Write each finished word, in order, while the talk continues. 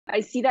I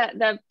see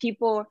that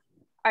people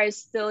are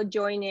still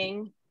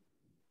joining,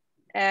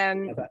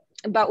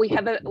 but we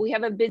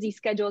have a busy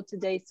schedule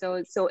today.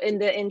 So in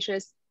the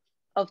interest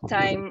of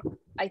time,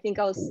 I think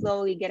I'll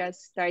slowly get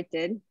us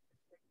started.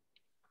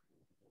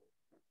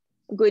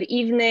 Good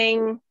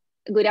evening,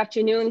 good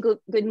afternoon,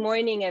 good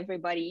morning,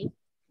 everybody.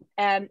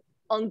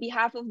 On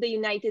behalf of the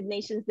United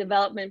Nations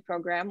Development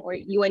Program, or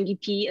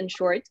UNDP in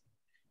short,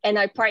 and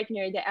our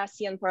partner, the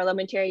ASEAN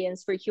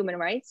Parliamentarians for Human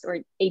Rights, or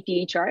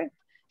APHR,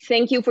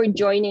 thank you for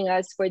joining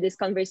us for this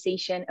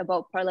conversation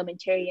about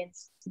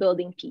parliamentarians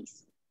building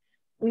peace.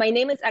 My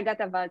name is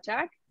Agata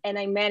Valchak, and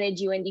I manage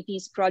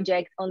UNDP's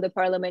project on the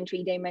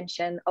parliamentary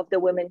dimension of the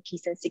Women,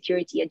 Peace and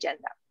Security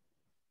agenda.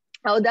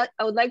 I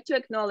would like to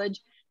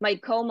acknowledge my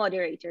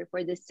co-moderator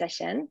for this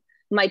session,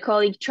 my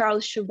colleague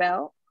Charles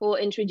Schubel, who will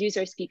introduce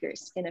our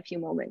speakers in a few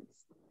moments.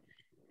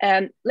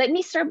 Let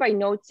me start by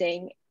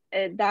noting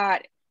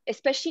that,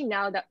 especially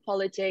now that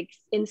politics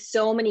in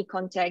so many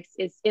contexts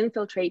is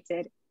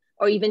infiltrated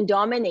or even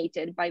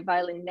dominated by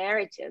violent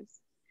narratives,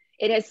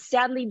 it has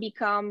sadly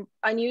become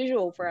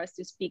unusual for us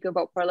to speak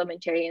about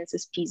parliamentarians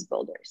as peace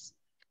builders.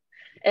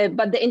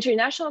 But the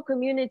international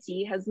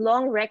community has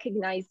long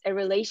recognized a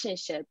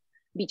relationship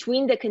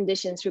between the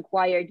conditions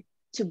required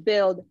to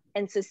build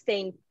and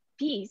sustain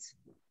peace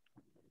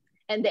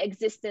and the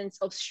existence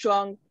of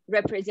strong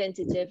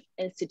representative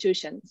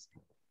institutions.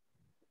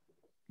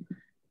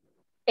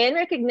 In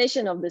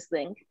recognition of this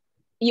link,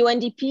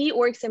 UNDP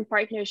works in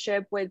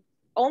partnership with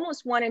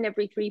almost 1 in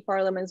every 3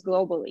 parliaments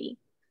globally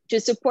to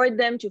support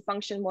them to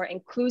function more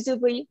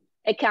inclusively,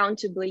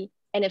 accountably,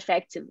 and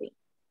effectively.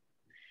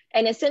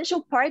 An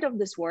essential part of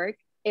this work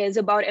is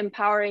about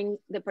empowering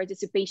the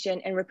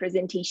participation and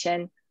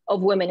representation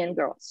of women and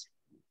girls.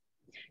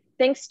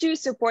 Thanks to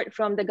support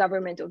from the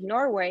government of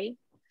Norway,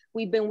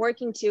 we've been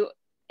working to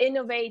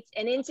innovate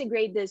and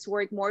integrate this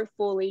work more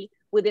fully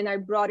within our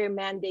broader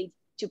mandate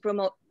to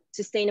promote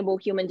sustainable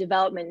human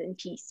development and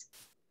peace.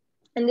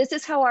 And this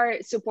is how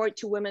our support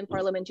to women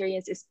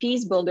parliamentarians as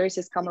peace builders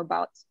has come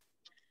about.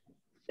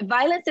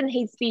 Violence and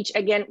hate speech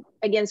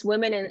against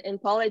women in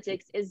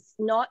politics is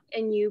not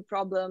a new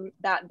problem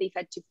that they've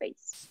had to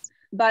face.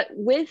 But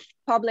with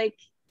public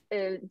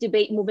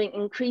debate moving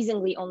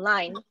increasingly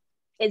online,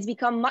 it's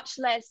become much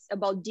less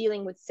about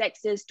dealing with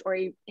sexist or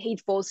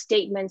hateful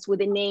statements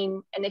with a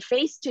name and a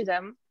face to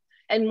them,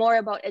 and more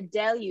about a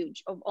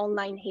deluge of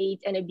online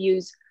hate and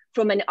abuse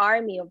from an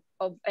army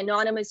of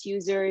anonymous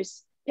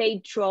users,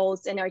 paid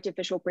trolls, and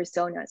artificial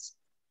personas.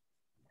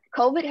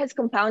 COVID has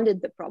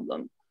compounded the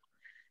problem.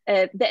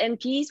 The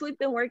MPs we've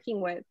been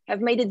working with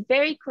have made it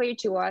very clear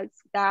to us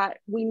that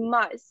we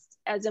must,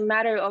 as a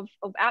matter of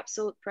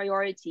absolute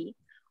priority,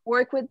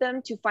 work with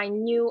them to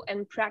find new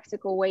and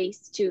practical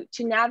ways to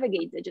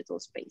navigate digital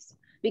space.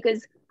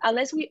 Because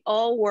unless we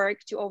all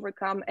work to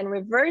overcome and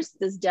reverse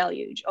this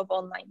deluge of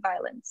online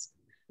violence,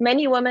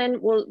 many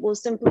women will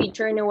simply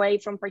turn away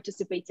from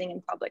participating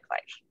in public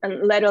life,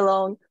 and let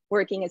alone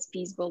working as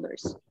peace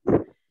builders.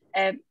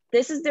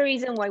 This is the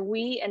reason why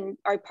we and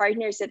our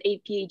partners at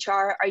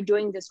APHR are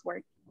doing this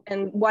work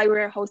and why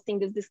we're hosting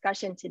this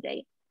discussion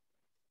today.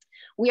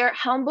 We are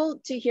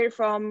humbled to hear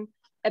from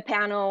a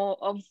panel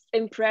of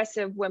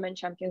impressive women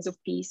champions of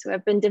peace who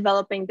have been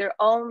developing their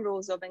own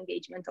rules of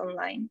engagement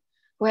online,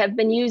 who have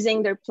been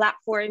using their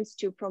platforms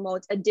to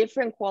promote a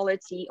different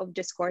quality of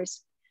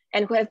discourse,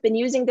 and who have been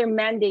using their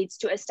mandates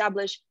to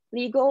establish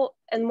legal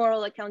and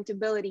moral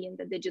accountability in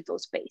the digital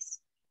space.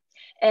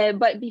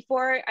 But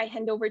before I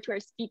hand over to our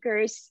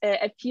speakers,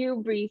 a few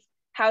brief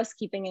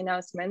housekeeping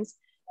announcements.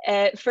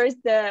 First,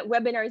 the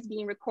webinar is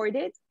being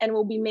recorded and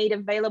will be made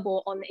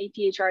available on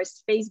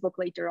APHR's Facebook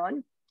later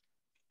on.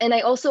 And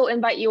I also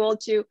invite you all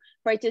to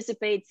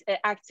participate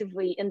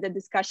actively in the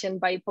discussion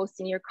by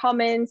posting your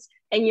comments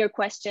and your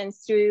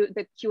questions through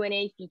the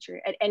Q&A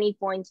feature at any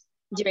point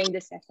during the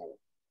session.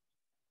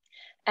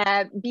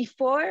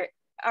 Before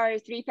our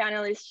 3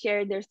 panelists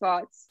share their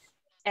thoughts,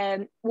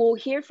 we'll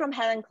hear from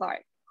Helen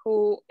Clark,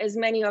 who, as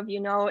many of you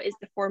know, is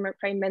the former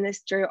Prime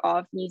Minister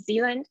of New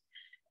Zealand,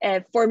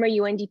 a former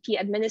UNDP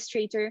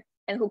administrator,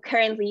 and who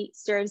currently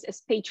serves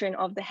as patron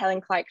of the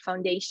Helen Clark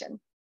Foundation.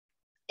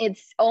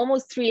 It's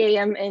almost 3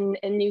 a.m. in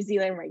New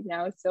Zealand right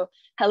now, so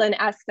Helen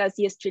asked us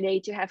yesterday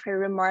to have her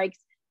remarks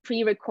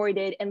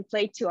pre-recorded and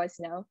played to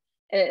us now.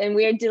 And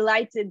we are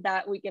delighted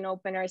that we can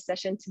open our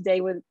session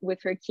today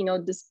with her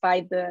keynote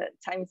despite the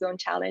time zone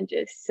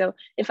challenges. So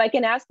if I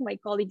can ask my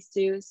colleagues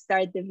to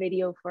start the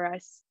video for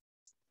us.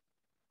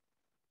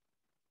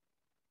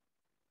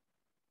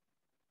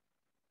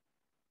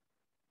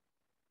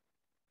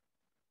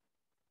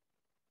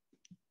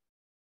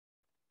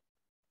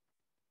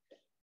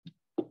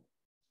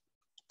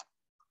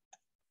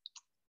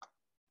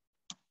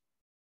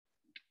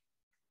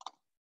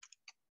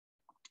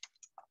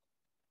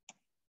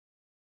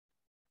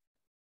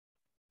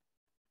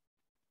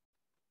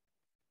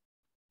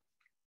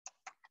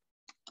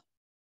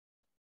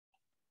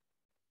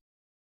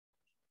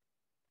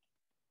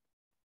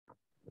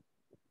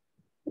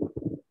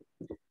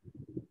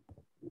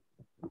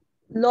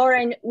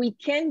 Lauren, we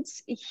can't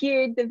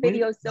hear the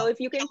video, so if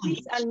you can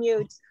please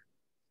unmute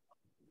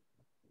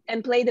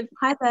and play the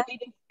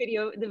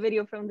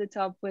video from the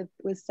top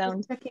with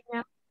sound. Checking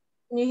out.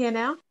 Can you hear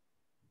now?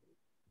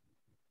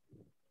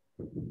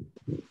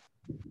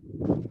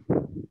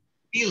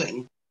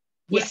 Dealing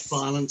with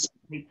violence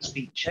and hate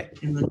speech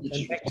in the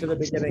digital back to the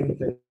beginning,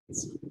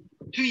 please.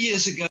 2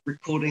 years ago,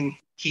 recording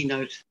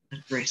keynote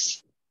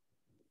address.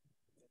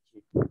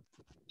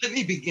 Let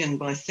me begin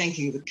by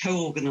thanking the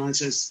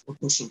co-organisers of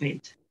this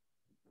event,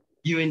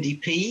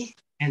 UNDP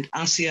and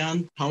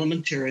ASEAN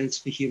Parliamentarians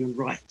for Human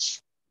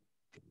Rights.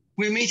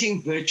 We're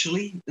meeting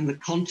virtually in the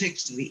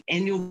context of the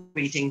annual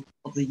meeting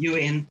of the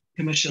UN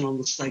Commission on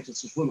the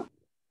Status of Women.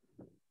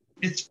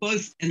 It's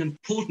both an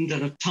important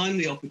and a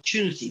timely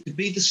opportunity to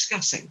be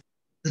discussing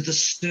the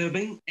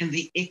disturbing and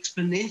the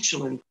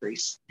exponential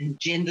increase in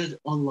gendered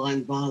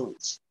online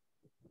violence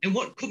and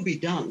what could be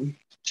done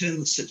to turn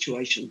the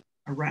situation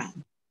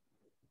around.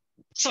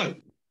 So,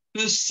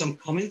 first, some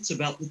comments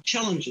about the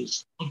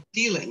challenges of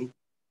dealing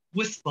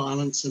with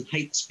violence and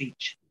hate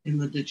speech in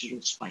the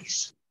digital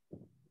space.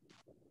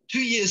 2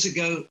 years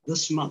ago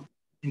this month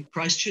in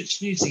Christchurch,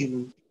 New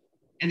Zealand,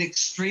 an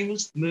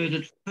extremist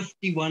murdered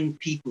 51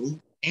 people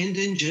and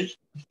injured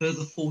a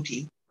further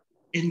 40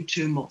 in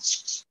 2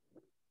 mosques.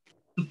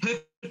 The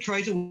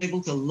perpetrator was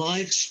able to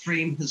live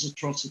stream his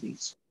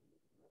atrocities.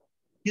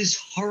 His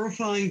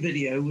horrifying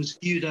video was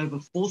viewed over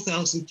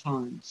 4,000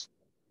 times,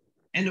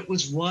 and it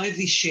was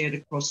widely shared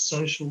across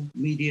social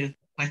media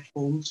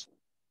platforms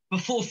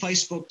before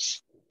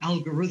Facebook's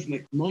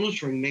algorithmic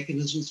monitoring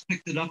mechanisms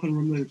picked it up and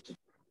removed it.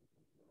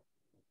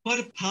 Quite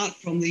apart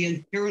from the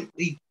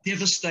inherently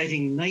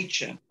devastating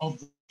nature of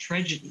the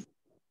tragedy,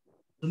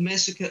 the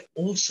massacre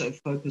also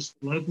focused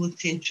global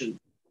attention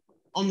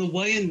on the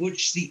way in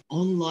which the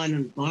online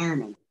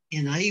environment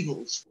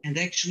enables and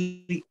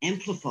actually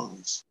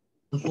amplifies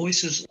the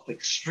voices of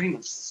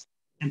extremists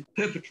and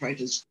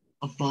perpetrators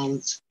of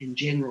violence in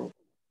general.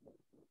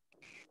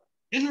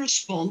 In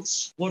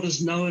response, what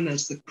is known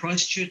as the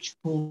Christchurch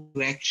Call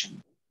to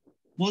Action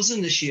was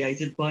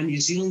initiated by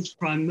New Zealand's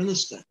Prime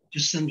Minister,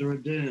 Jacinda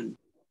Ardern.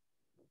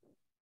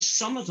 The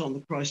summit on the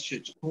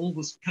Christchurch Call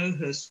was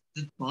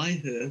co-hosted by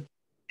her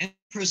and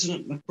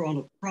President Macron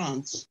of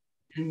France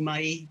in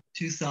May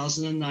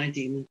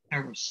 2019 in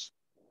Paris.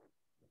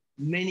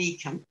 Many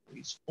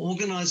countries,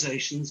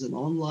 organisations and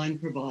online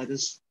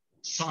providers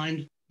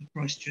signed the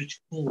Christchurch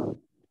Call.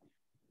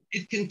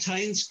 It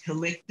contains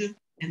collective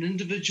and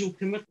individual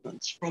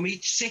commitments from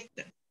each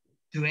sector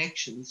to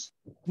actions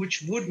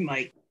which would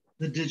make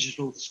the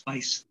digital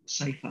space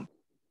safer.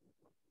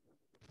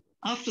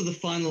 After the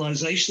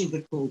finalisation of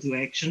the call to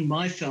action,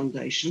 my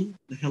foundation,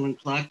 the Helen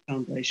Clark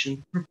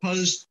Foundation,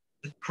 proposed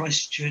the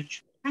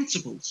Christchurch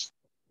Principles,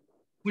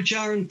 which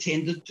are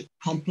intended to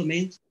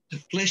complement, to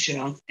flesh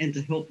out and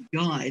to help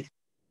guide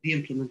the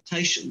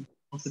implementation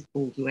of the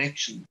call to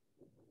action.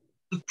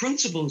 The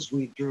principles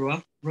we drew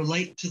up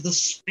relate to the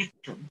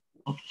spectrum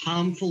of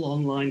harmful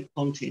online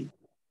content,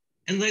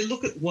 and they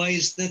look at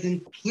ways that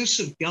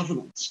inclusive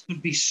governance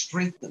could be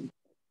strengthened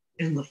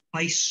in the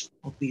face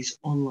of these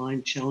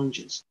online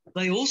challenges.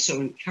 They also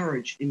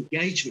encourage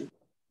engagement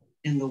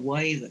in the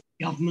way that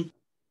government,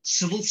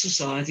 civil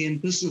society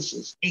and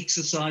businesses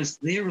exercise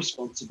their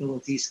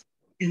responsibilities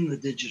in the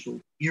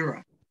digital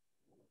era.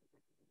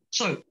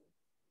 So,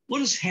 what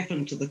has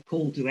happened to the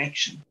call to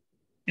action,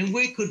 and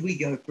where could we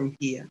go from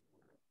here?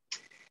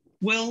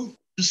 Well,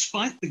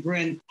 despite the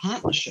grand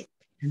partnership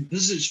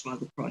envisaged by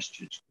the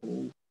Christchurch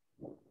Call,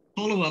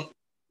 follow-up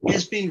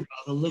has been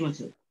rather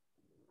limited,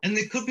 and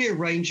there could be a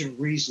range of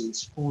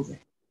reasons for that.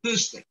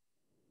 Firstly,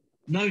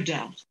 no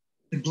doubt,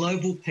 the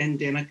global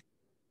pandemic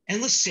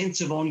and the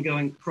sense of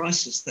ongoing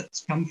crisis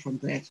that's come from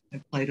that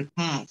have played a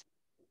part.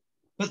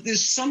 But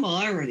there's some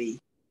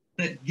irony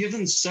that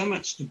given so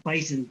much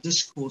debate and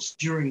discourse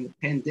during the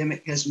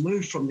pandemic has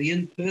moved from the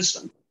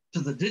in-person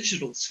to the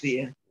digital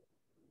sphere,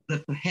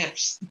 that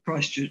perhaps the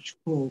Christchurch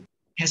Call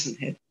hasn't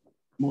had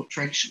more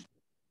traction.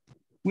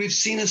 We've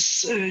seen a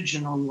surge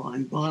in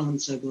online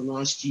violence over the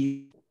last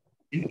year,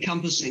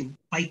 encompassing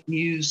fake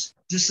news,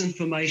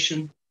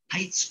 disinformation,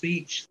 hate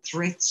speech,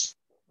 threats,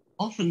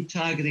 often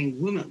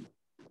targeting women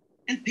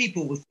and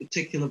people with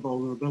particular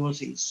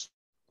vulnerabilities.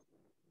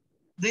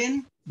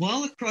 Then,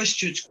 while the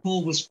Christchurch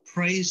Call was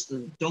praised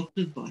and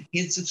adopted by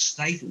heads of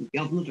state and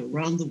government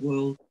around the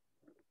world,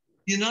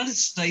 the United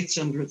States,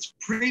 under its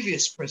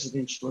previous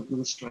presidential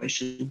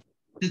administration,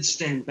 did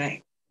stand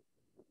back,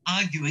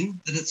 arguing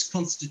that its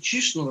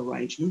constitutional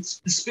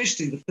arrangements,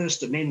 especially the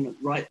First Amendment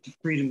right to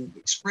freedom of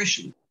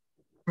expression,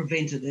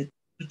 prevented it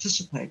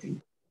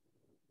participating.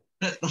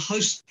 That the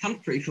host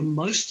country for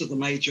most of the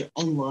major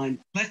online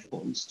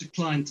platforms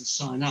declined to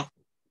sign up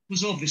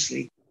was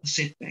obviously a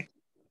setback.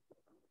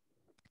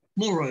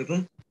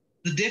 Moreover,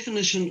 the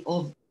definition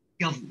of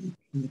government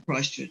in the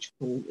Christchurch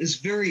Call is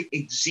very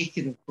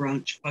executive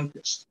branch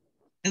focused,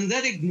 and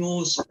that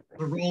ignores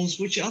the roles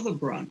which other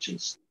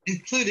branches,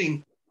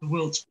 including the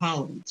world's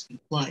parliaments, can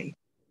play.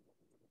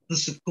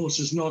 This, of course,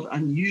 is not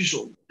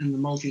unusual in the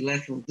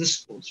multilateral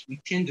discourse. We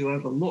tend to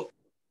overlook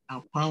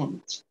our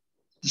parliaments,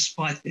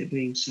 despite their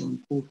being so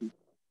important.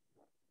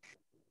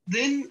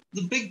 Then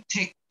the big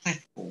tech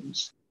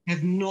platforms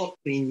have not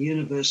been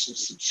universal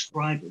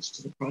subscribers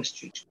to the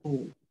Christchurch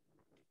call.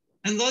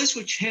 And those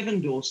which have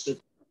endorsed it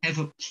have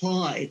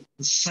applied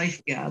the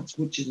safeguards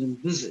which it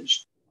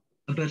envisaged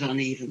a bit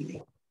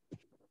unevenly.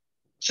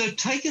 So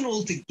taken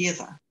all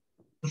together,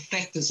 the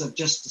factors I've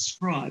just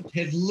described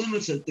have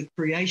limited the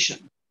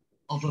creation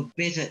of a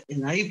better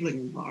enabling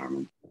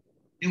environment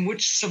in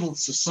which civil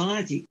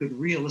society could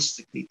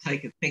realistically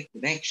take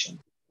effective action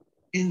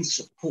in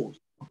support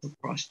of the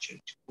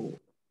Christchurch call.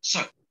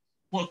 So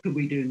what could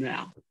we do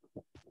now?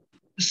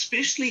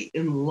 Especially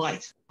in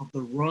light of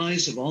the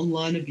rise of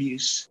online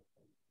abuse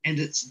and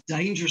its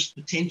dangerous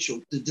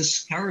potential to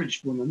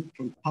discourage women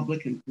from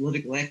public and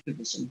political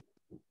activism,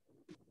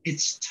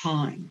 it's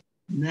time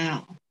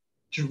now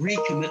to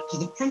recommit to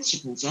the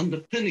principles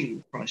underpinning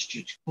the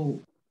Christchurch call.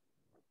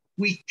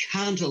 We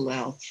can't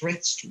allow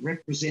threats to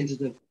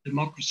representative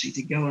democracy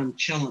to go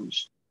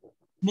unchallenged.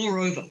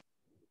 Moreover,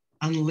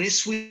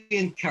 unless we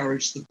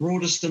encourage the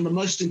broadest and the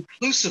most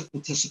inclusive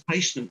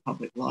participation in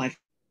public life,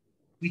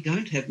 we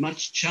don't have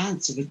much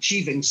chance of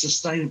achieving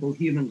sustainable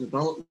human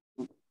development.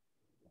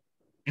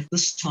 At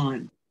this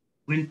time,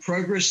 when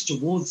progress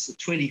towards the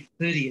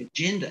 2030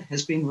 agenda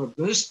has been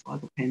reversed by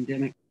the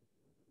pandemic,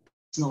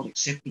 it's not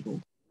acceptable.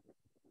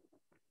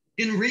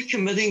 In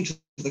recommitting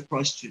to the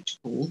Christchurch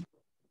call,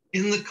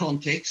 in the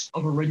context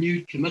of a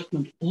renewed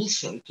commitment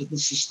also to the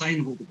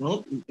Sustainable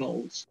Development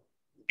Goals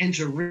and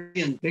to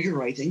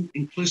reinvigorating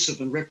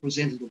inclusive and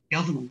representative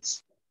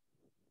governance,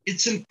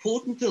 it's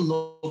important to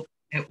look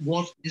at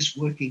what is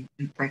working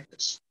in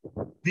practice.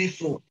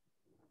 Therefore,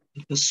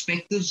 the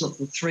perspectives of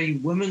the 3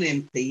 women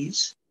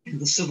MPs and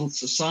the civil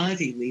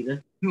society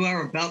leader who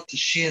are about to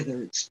share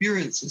their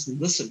experiences in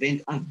this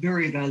event are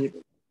very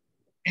valuable,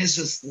 as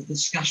is the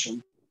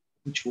discussion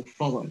which will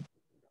follow.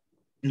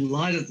 In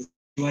light of the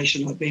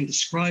situation I've been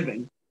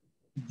describing,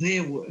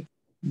 their work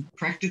in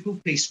practical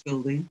peace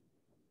building,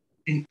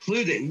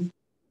 including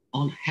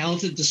on how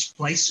to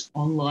displace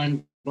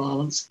online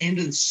violence and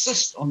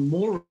insist on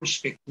more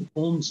respectful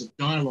forms of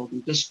dialogue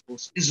and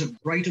discourse, is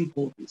of great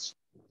importance,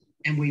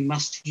 and we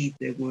must heed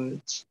their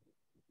words.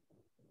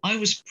 I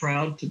was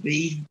proud to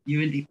be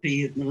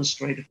UNDP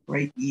administrator for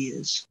 8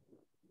 years,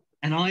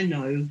 and I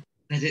know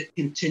that it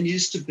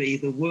continues to be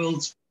the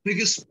world's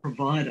biggest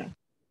provider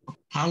of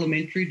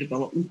parliamentary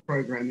development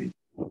programming,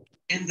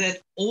 and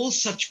that all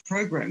such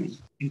programming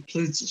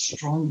includes a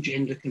strong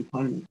gender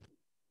component.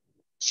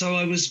 So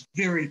I was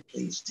very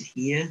pleased to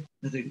hear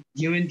that a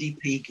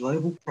UNDP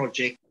global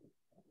project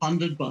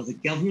funded by the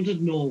government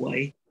of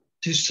Norway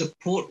to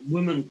support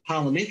women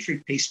parliamentary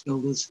peace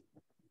builders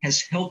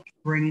has helped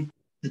bring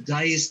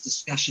today's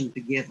discussion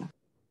together.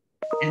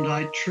 And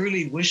I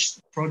truly wish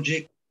the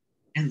project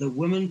and the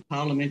women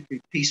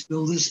parliamentary peace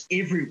builders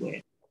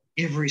everywhere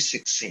every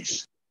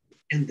success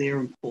in their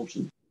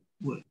important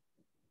work.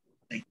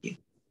 Thank you.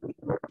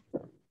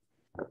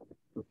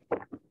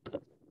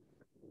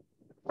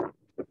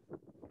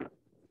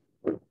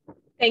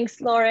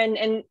 Thanks, Lauren,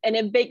 and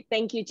a big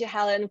thank you to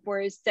Helen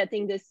for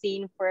setting the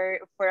scene for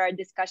our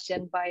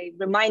discussion by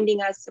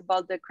reminding us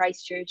about the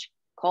Christchurch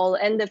call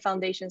and the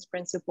Foundation's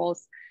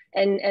principles,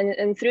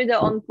 and through the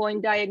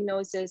on-point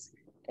diagnosis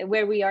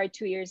where we are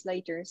 2 years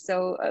later.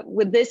 So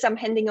with this, I'm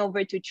handing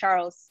over to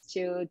Charles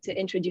to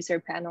introduce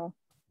our panel.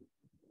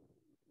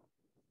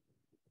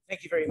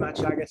 Thank you very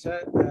much,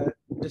 Agatha.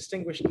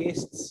 Distinguished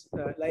guests,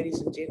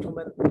 ladies and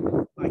gentlemen,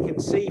 I can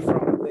see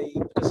from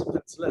the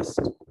participants list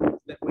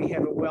that we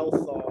have a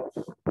wealth of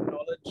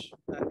knowledge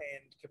and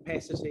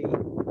capacity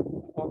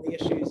on the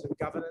issues of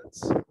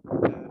governance,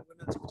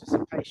 women's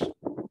participation,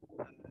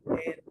 and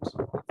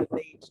the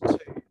need to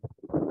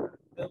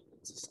build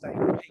and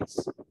sustain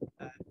peace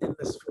in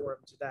this forum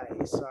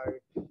today. So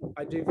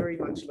I do very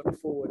much look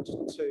forward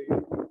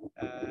to,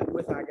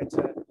 with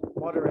Agatha,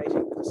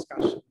 moderating the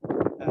discussion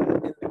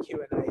in the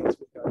Q&A as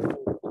we go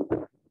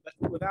forward.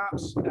 But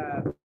without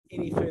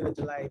any further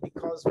delay,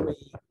 because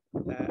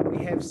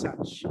we have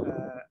such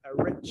a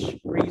rich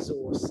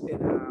resource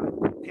in our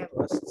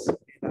panelists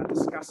and our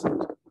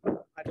discussant,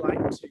 I'd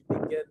like to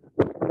begin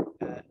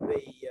the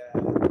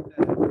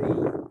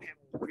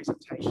panel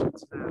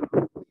presentations now.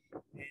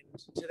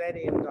 And to that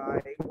end,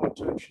 I want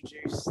to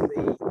introduce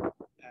the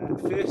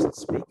first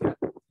speaker,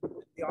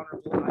 the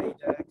Honourable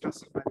Aida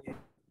Kassimalieva.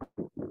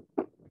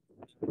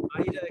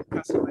 Aida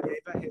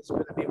Kassimalieva has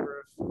been a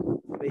member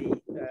of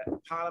the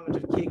Parliament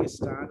of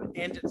Kyrgyzstan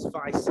and its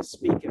Vice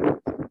Speaker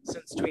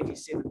since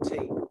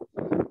 2017,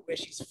 where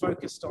she's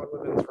focused on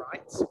women's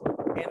rights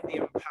and the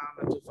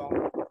empowerment of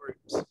vulnerable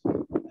groups,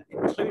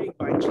 including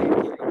by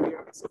championing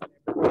various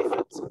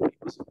efforts of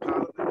members of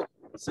Parliament,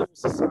 civil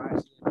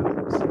society and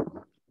others.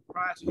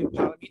 Prior to her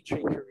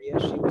parliamentary career,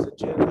 she was a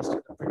journalist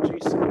and a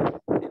producer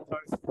in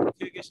both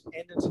Kyrgyz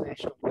and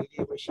international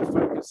media, where she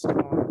focused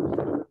on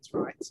women's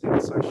rights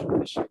and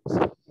social issues.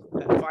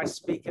 Vice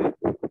Speaker,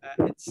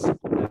 it's a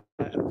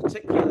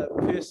particular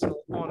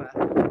personal honour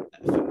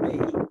for me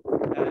to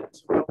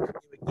welcome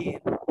you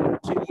again.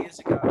 2 years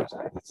ago at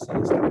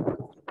ASEAN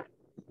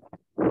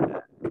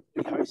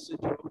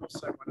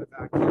also one of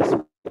our key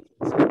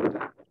speakers, and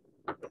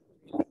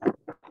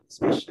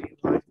especially in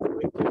light of the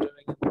work you're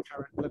doing in the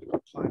current political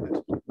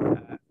climate,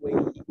 we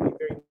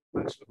very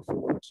much look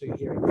forward to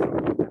hearing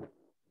from you.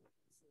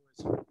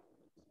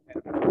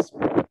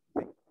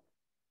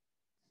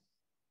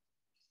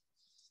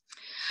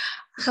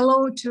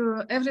 Hello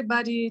to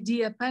everybody,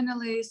 dear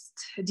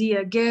panelists,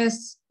 dear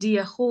guests,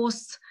 dear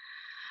hosts.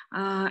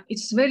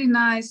 It's very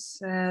nice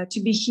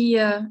to be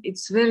here.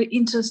 It's very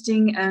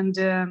interesting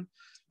and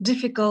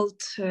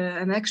difficult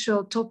an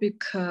actual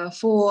topic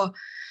for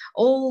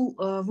all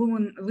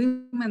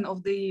women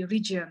of the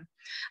region.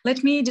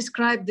 Let me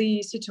describe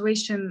the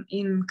situation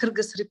in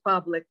Kyrgyz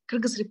Republic.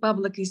 Kyrgyz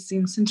Republic is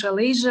in Central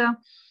Asia,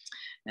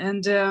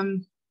 and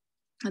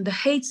the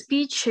hate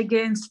speech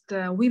against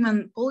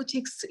women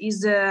politics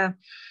is not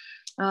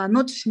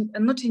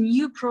a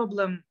new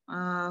problem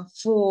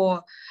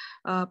for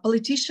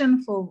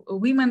politician, for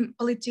women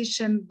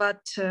politician,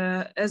 but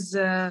as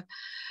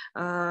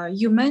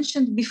you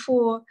mentioned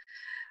before,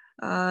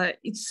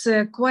 it's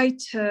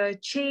quite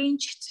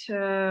changed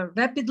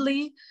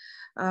rapidly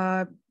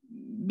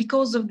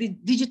because of the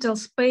digital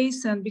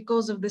space and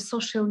because of the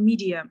social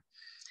media.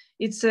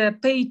 It's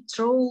paid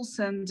trolls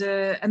and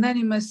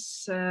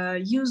anonymous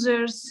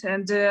users.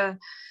 And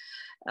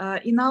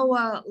in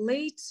our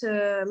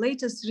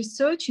latest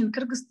research in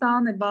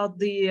Kyrgyzstan about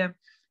the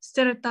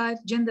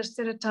gender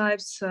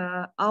stereotypes,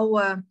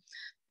 our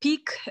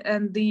peak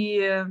and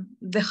the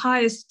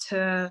highest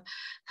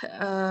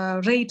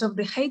rate of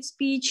the hate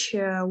speech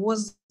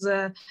was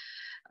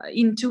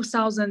in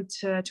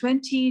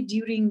 2020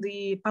 during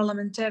the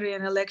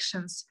parliamentarian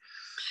elections.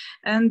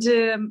 And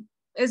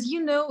as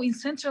you know, in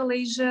Central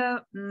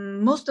Asia,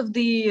 most of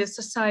the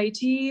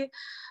society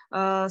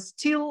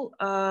still,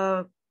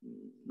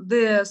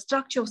 the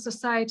structure of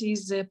society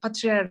is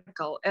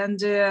patriarchal.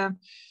 And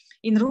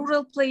in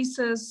rural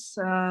places,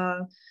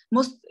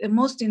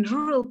 most in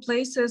rural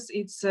places,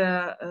 it's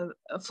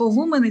for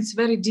women, it's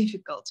very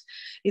difficult.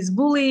 It's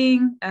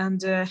bullying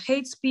and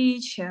hate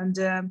speech, and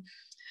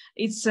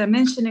it's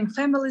mentioning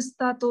family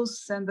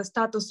status and the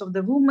status of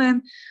the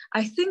woman.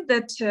 I think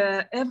that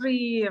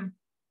every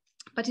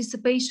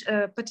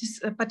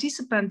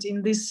participant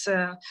in this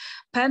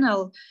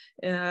panel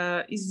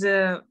is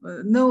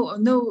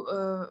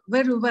know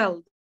very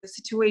well the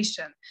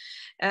situation.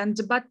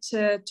 But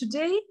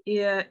today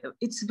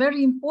it's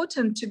very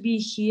important to be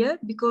here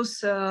because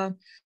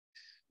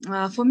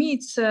for me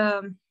it's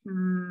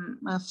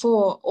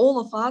for all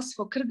of us,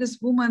 for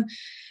Kyrgyz women,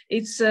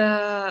 it's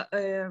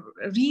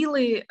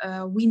really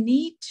we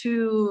need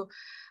to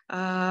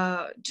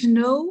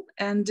know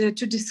and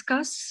to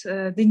discuss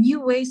the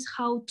new ways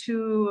how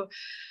to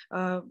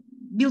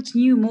build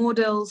new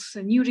models,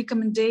 new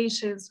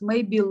recommendations,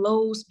 maybe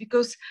laws,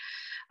 because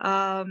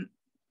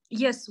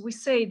yes, we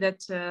say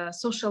that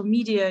social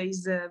media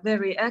is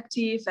very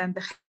active and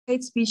the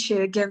hate speech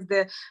against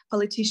the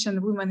politician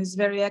women is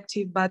very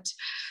active, but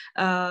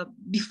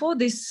before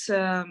this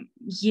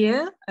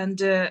year,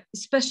 and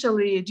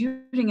especially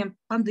during a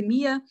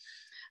pandemic,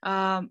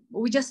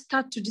 we just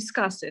start to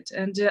discuss it.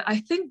 And I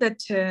think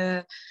that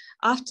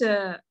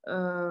after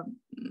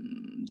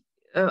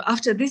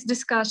this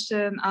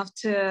discussion,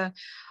 after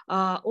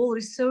all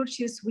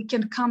researches, we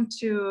can come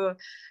to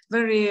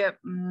very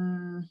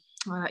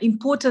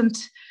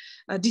important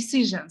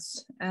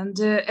decisions. And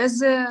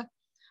as a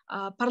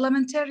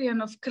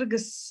parliamentarian of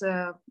Kyrgyz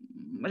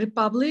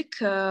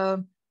Republic,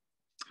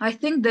 I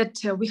think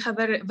that we have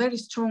a very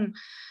strong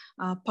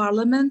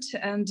parliament,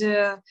 and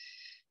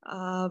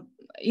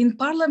in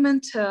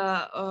parliament,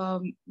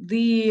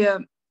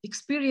 the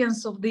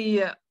experience of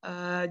the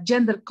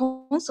gender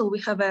council, we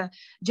have a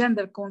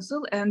gender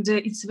council, and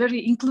it's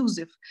very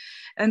inclusive.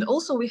 And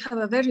also we have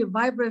a very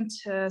vibrant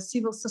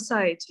civil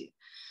society,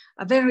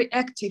 a very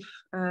active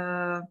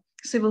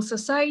civil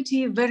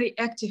society, very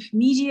active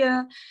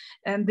media,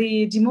 and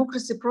the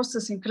democracy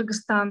process in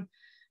Kyrgyzstan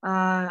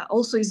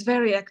also is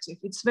very active.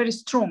 It's very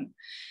strong.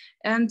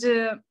 And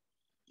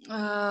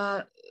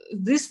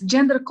this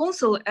gender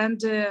council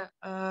and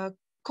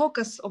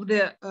caucus of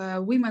the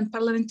women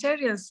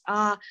parliamentarians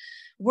are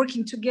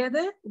working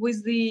together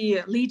with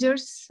the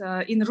leaders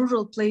in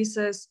rural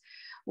places,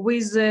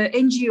 with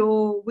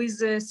NGO,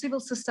 with civil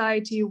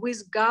society,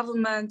 with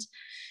government.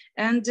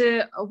 And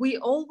we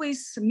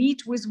always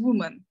meet with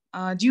women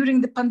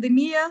during the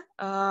pandemic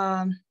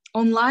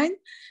online,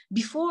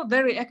 before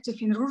very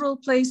active in rural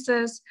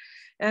places.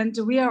 And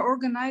we are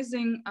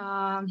organizing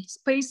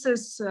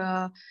spaces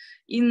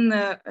in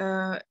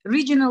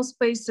regional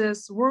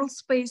spaces, world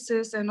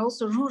spaces, and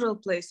also rural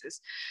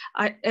places.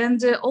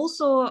 And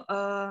also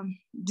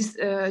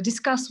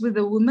discuss with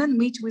the women,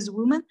 meet with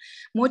women,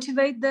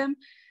 motivate them,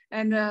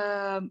 and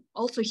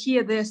also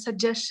hear their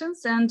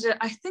suggestions. And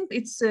I think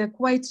it's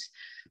quite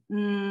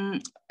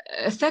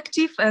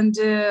effective, and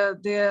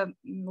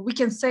we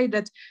can say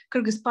that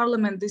Kyrgyz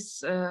parliament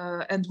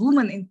and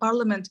women in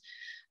parliament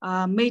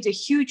made a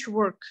huge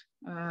work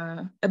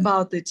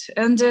about it.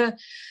 And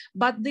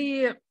but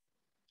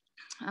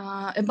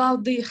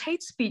about the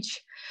hate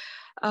speech,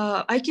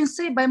 I can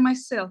say by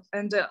myself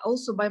and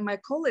also by my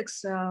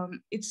colleagues,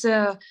 it's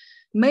a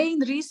main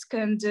risk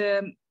and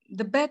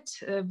the bad,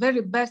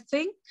 very bad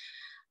thing,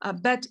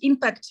 bad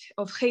impact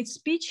of hate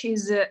speech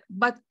is,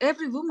 but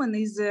every woman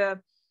is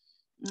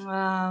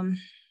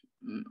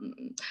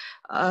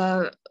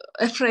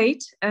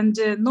afraid and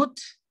not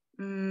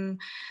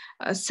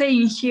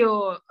saying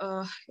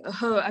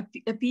her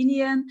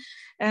opinion,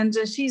 and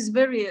she's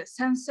very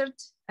censored,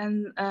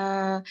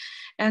 and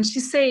she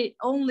say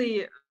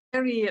only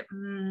very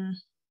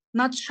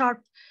not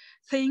sharp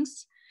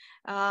things.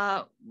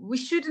 We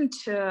shouldn't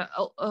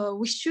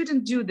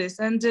do this.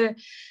 And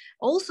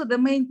also the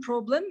main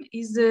problem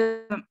is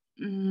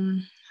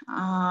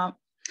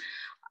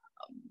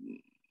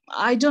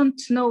I don't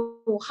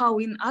know how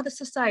in other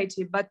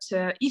society, but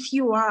if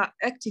you are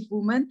active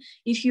woman,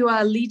 if you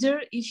are a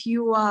leader, if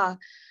you are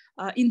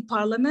in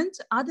parliament,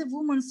 other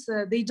women,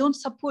 they don't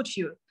support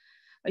you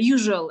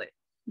usually.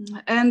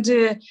 And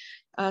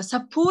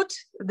support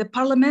the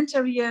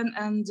parliamentarian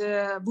and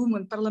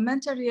women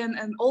parliamentarian,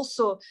 and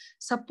also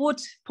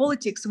support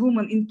politics,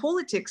 women in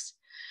politics.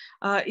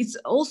 It's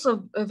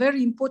also a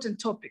very important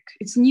topic.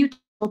 It's a new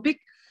topic,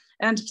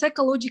 and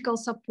psychological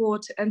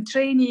support and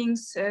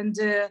trainings, and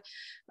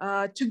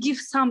to give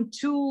some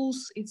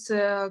tools. It's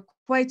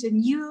quite a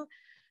new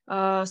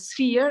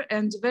sphere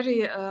and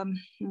very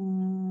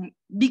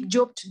big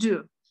job to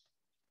do.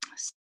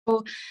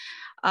 So,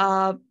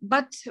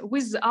 but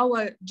with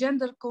our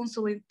gender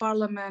council in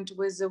parliament,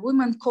 with the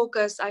women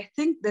caucus, I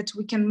think that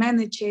we can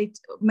manage it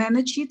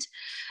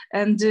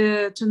and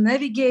to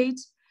navigate.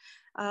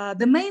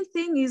 The main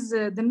thing is,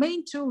 the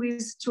main tool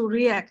is to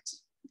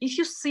react. If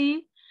you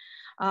see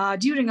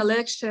during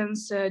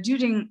elections,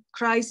 during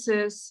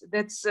crisis,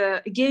 that's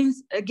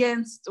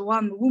against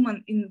one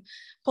woman in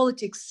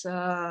politics,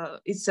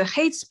 it's a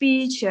hate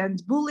speech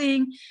and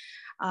bullying.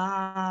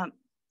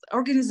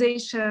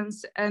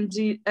 Organizations and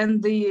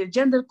the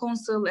gender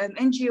council and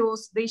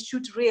NGOs, they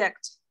should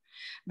react.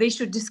 They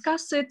should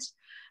discuss it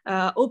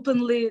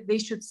openly. They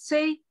should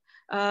say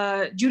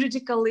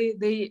juridically.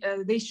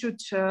 They should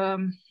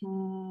do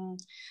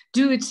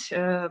it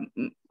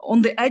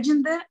on the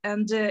agenda.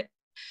 And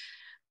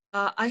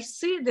I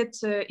see that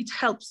it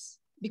helps,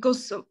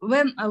 because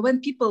when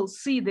people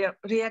see their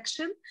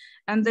reaction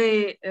and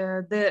the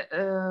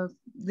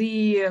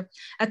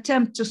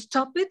attempt to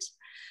stop it,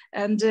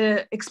 and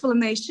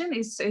explanation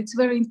it's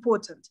very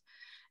important.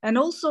 And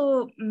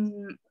also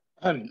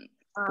I'm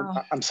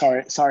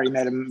sorry,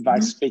 Madam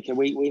Vice Speaker,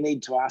 we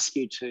need to ask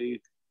you to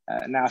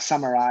now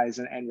summarize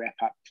and wrap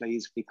up,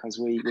 please, because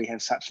we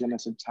have such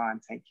limited time.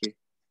 Thank you.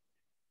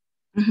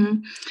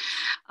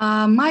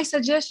 My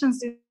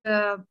suggestions is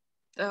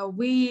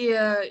we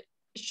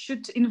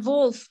should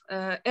involve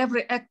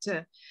every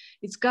actor.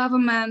 It's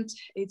government,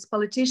 it's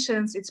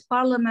politicians, it's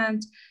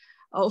parliament,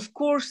 of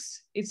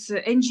course, it's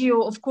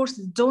NGO, of course,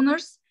 it's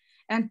donors,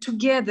 and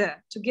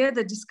together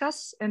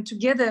discuss and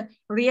together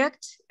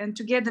react and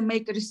together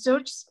make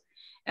research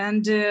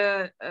and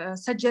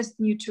suggest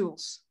new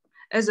tools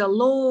as a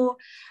law,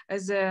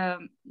 as a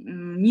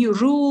new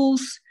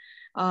rules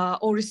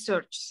or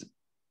research.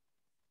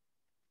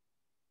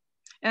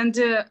 And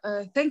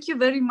thank you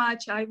very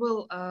much. I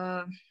will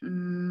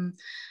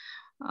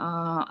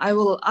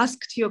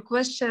ask your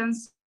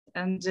questions.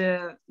 And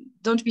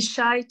don't be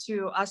shy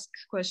to ask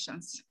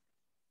questions.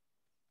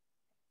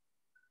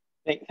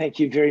 Thank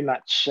you very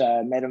much,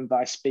 Madam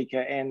Vice Speaker.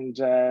 And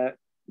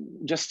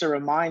just a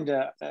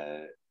reminder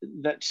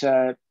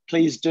that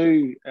please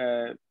do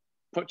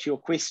put your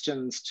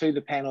questions to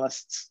the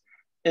panelists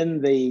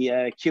in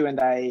the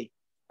Q&A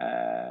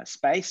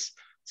space,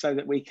 so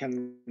that we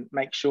can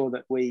make sure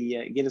that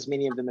we get as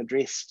many of them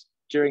addressed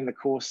during the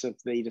course of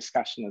the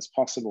discussion as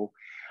possible.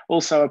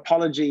 Also,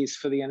 apologies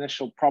for the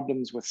initial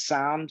problems with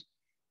sound,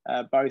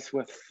 both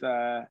with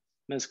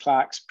Ms.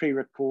 Clark's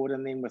pre-record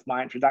and then with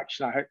my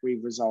introduction. I hope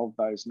we've resolved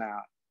those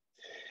now.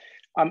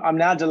 I'm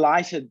now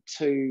delighted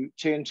to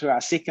turn to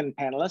our second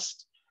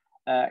panelist,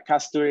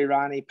 Kasturi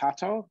Rani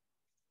Pato,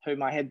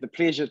 whom I had the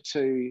pleasure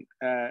to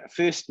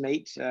first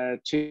meet 2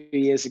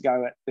 years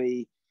ago at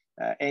the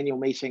annual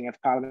meeting of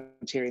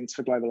Parliamentarians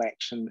for Global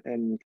Action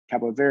in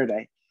Cabo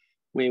Verde,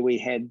 where we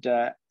had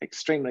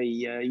extremely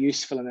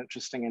useful and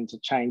interesting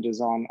interchanges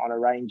on a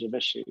range of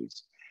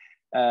issues.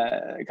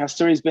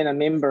 Kasturi's been a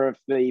member of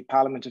the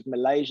Parliament of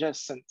Malaysia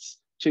since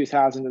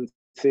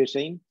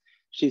 2013.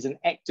 She's an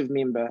active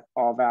member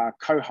of our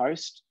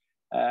co-host,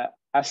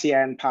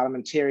 ASEAN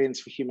Parliamentarians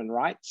for Human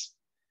Rights,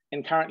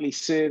 and currently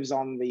serves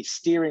on the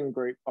steering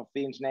group of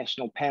the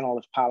International Panel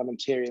of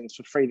Parliamentarians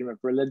for Freedom of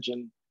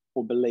Religion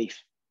or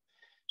Belief.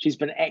 She's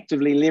been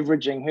actively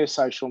leveraging her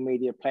social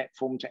media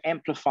platform to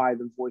amplify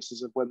the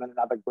voices of women and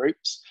other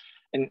groups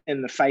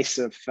in the face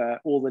of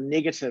all the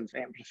negative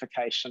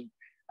amplification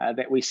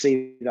that we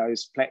see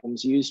those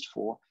platforms used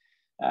for.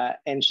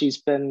 And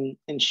she's been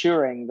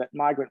ensuring that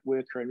migrant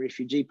worker and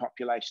refugee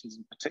populations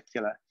in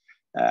particular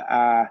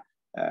are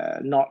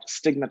not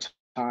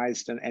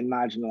stigmatized and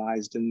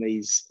marginalized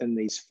in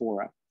these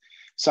fora.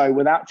 So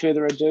without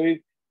further ado,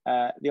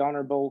 the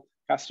Honourable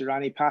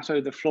Kasturani.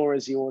 Pato, the floor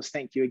is yours.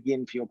 Thank you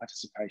again for your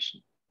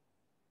participation.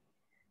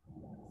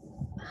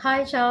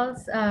 Hi,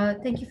 Charles.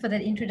 Thank you for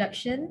that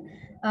introduction.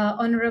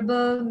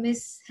 Honorable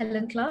Ms.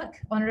 Helen Clark,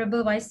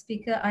 Honorable Vice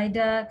Speaker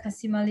Ida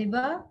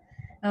Kasimaliba,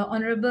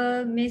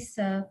 Honorable Ms.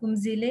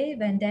 Humzile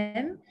Van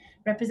Dam,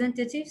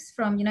 representatives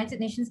from United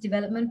Nations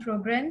Development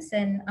Programs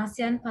and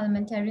ASEAN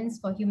Parliamentarians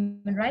for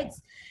Human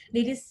Rights,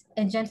 ladies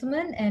and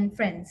gentlemen and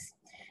friends.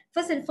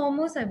 First and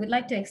foremost, I would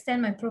like to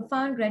extend my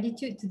profound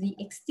gratitude to the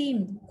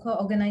esteemed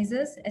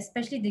co-organizers,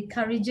 especially the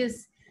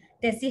courageous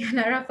Desi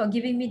Hanara, for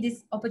giving me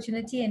this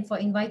opportunity and for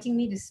inviting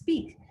me to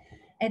speak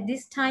at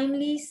this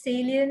timely,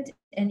 salient,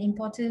 and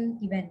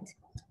important event.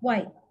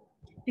 Why?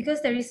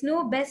 Because there is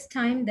no best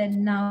time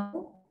than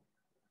now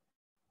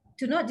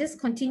to not just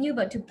continue,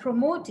 but to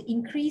promote,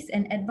 increase,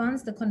 and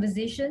advance the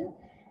conversation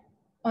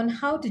on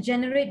how to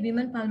generate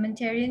women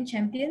parliamentarian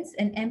champions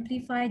and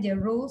amplify their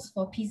roles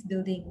for peace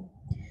building.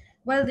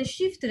 While the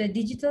shift to the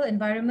digital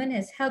environment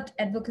has helped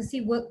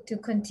advocacy work to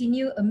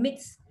continue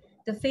amidst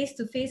the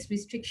face-to-face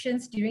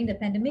restrictions during the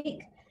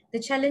pandemic, the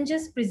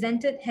challenges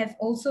presented have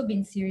also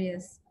been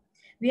serious.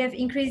 We have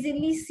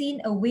increasingly seen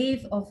a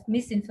wave of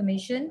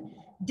misinformation,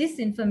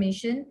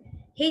 disinformation,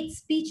 hate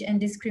speech and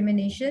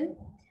discrimination,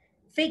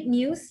 fake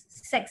news,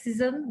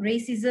 sexism,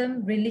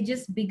 racism,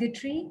 religious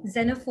bigotry,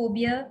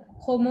 xenophobia,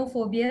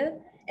 homophobia,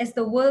 as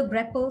the world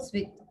grapples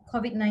with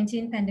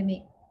COVID-19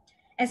 pandemic.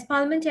 As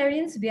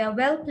parliamentarians, we are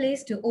well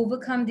placed to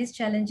overcome these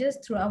challenges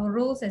through our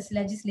roles as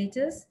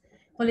legislators,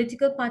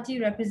 political party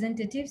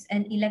representatives,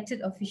 and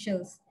elected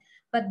officials.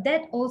 But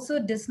that also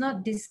does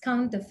not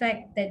discount the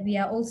fact that we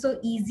are also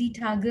easy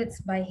targets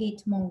by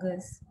hate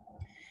mongers.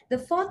 The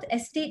fourth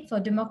estate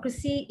for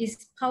democracy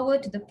is power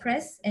to the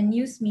press and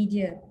news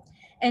media,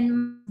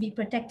 and must be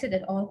protected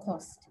at all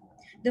costs.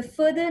 The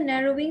further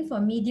narrowing for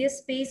media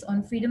space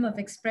on freedom of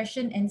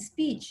expression and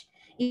speech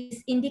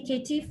is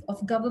indicative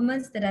of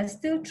governments that are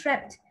still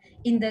trapped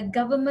in the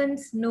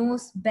government's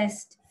knows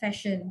best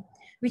fashion,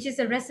 which is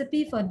a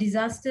recipe for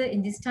disaster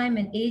in this time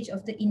and age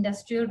of the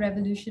Industrial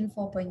Revolution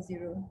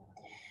 4.0.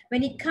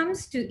 When it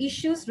comes to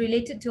issues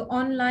related to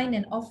online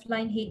and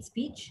offline hate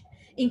speech,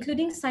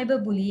 including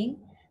cyberbullying,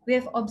 we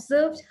have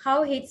observed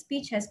how hate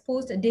speech has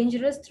posed a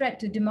dangerous threat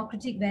to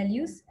democratic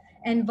values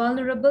and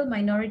vulnerable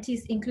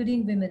minorities,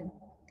 including women.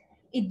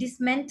 It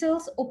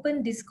dismantles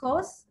open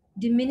discourse,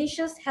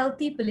 diminishes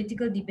healthy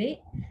political debate,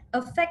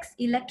 affects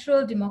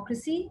electoral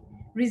democracy,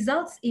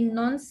 results in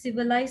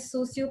non-civilized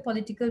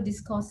socio-political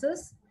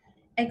discourses,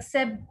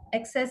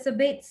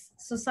 exacerbates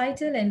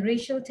societal and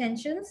racial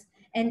tensions,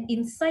 and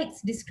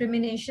incites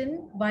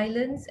discrimination,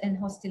 violence, and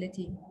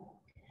hostility.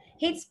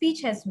 Hate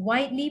speech has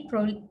widely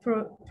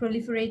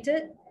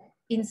proliferated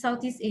in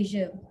Southeast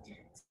Asia,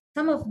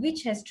 some of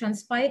which has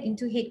transpired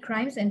into hate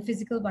crimes and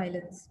physical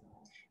violence.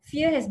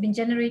 Fear has been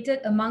generated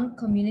among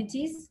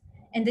communities,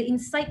 and the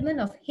incitement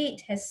of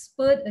hate has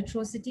spurred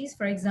atrocities,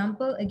 for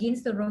example,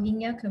 against the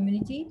Rohingya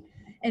community,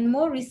 and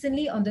more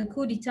recently on the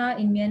coup d'etat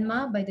in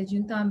Myanmar by the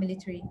junta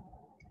military.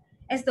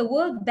 As the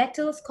world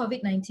battles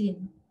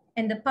COVID-19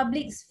 and the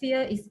public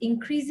sphere is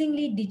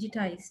increasingly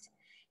digitized,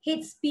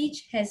 hate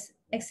speech has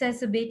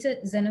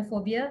exacerbated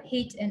xenophobia,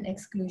 hate, and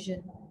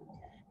exclusion.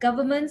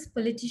 Governments,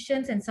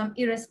 politicians, and some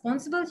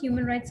irresponsible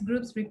human rights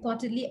groups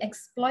reportedly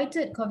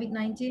exploited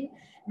COVID-19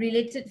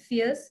 related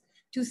fears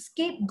to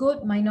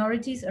scapegoat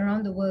minorities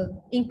around the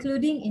world,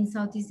 including in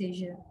Southeast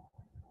Asia.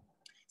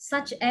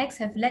 Such acts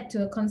have led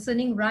to a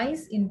concerning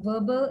rise in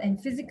verbal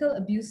and physical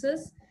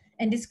abuses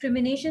and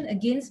discrimination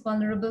against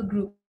vulnerable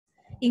groups,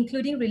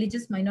 including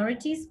religious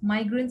minorities,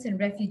 migrants, and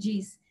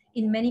refugees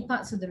in many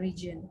parts of the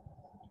region.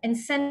 And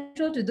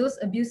central to those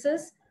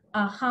abuses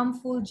are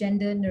harmful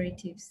gender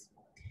narratives.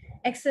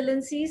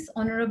 Excellencies,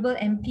 honorable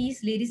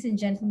MPs, ladies and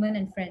gentlemen,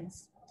 and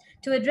friends.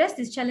 To address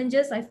these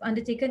challenges, I've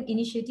undertaken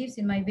initiatives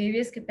in my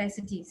various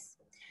capacities.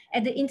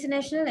 At the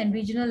international and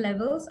regional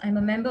levels, I'm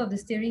a member of the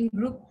steering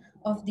group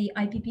of the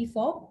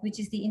IPP4, which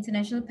is the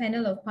International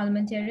Panel of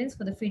Parliamentarians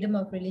for the Freedom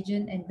of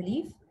Religion and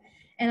Belief.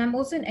 And I'm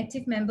also an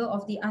active member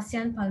of the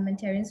ASEAN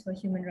Parliamentarians for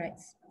Human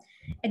Rights.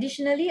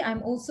 Additionally,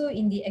 I'm also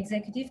in the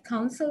Executive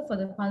Council for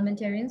the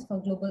Parliamentarians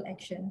for Global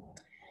Action.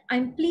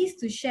 I'm pleased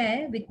to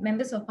share with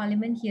members of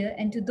parliament here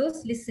and to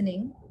those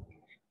listening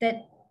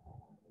that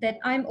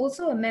I'm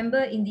also a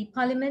member in the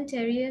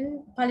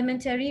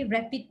Parliamentary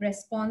Rapid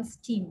Response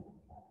Team,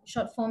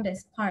 short formed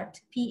as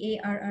PART,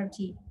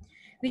 P-A-R-R-T,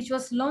 which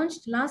was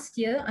launched last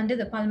year under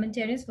the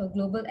Parliamentarians for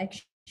Global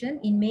Action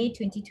in May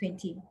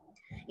 2020.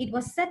 It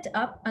was set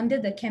up under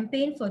the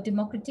Campaign for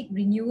Democratic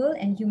Renewal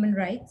and Human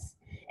Rights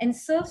and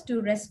serves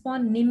to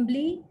respond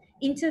nimbly,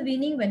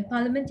 intervening when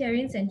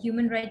parliamentarians and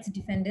human rights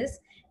defenders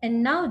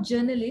and now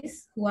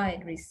journalists who are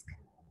at risk.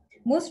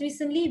 Most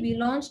recently, we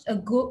launched a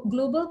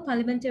global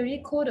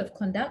parliamentary code of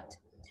conduct,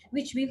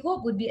 which we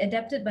hope would be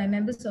adapted by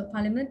members of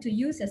parliament to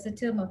use as a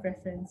term of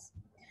reference.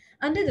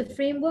 Under the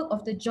framework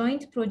of the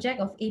joint project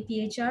of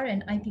APHR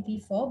and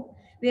IPP4,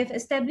 we have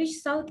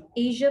established South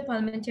Asia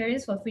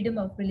Parliamentarians for Freedom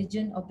of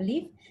Religion or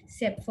Belief,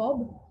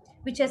 SEPFOB,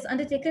 which has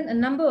undertaken a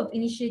number of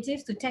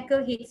initiatives to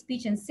tackle hate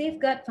speech and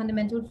safeguard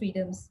fundamental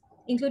freedoms,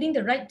 including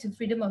the right to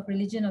freedom of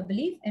religion or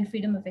belief and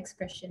freedom of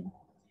expression.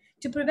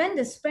 To prevent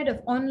the spread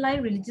of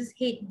online religious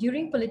hate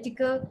during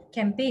political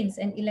campaigns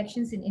and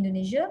elections in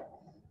Indonesia,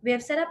 we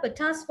have set up a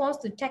task force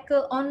to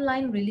tackle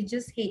online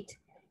religious hate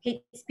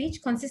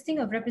speech consisting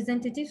of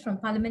representatives from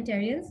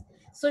parliamentarians,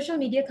 social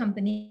media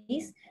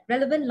companies,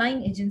 relevant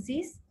line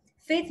agencies,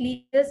 faith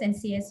leaders, and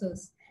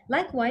CSOs.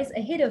 Likewise,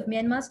 ahead of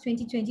Myanmar's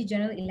 2020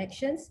 general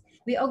elections,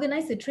 we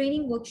organized a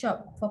training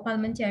workshop for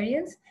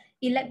parliamentarians,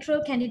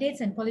 electoral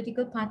candidates, and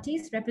political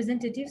parties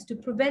representatives to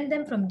prevent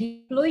them from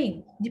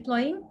deploying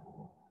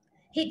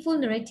hateful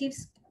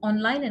narratives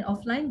online and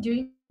offline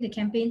during the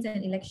campaigns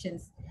and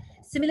elections.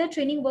 Similar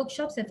training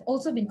workshops have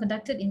also been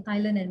conducted in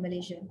Thailand and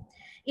Malaysia.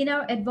 In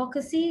our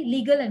advocacy,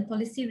 legal and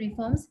policy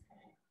reforms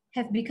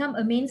have become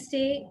a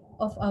mainstay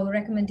of our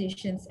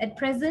recommendations. At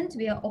present,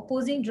 we are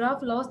opposing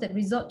draft laws that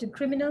resort to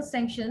criminal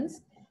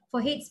sanctions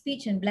for hate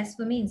speech and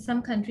blasphemy in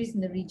some countries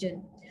in the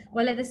region,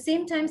 while at the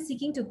same time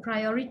seeking to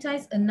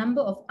prioritize a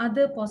number of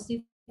other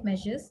positive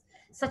measures,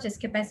 such as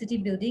capacity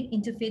building,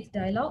 interfaith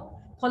dialogue,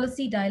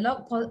 policy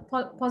dialogue,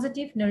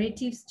 positive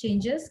narratives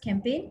changes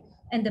campaign,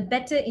 and the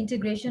better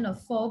integration of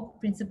 4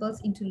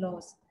 principles into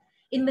laws.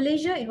 In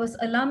Malaysia, it was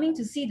alarming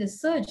to see the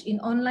surge in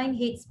online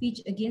hate speech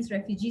against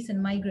refugees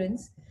and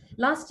migrants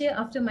last year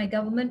after my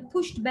government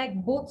pushed back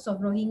boats of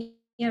Rohingya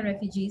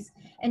refugees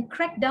and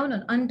cracked down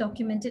on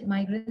undocumented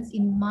migrants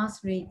in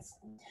mass raids.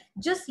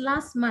 Just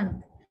last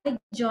month, I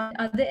joined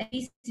other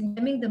MPs in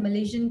condemning the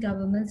Malaysian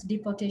government's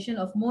deportation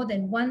of more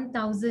than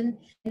 1,000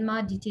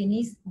 Myanmar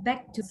detainees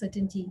back to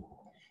certainty.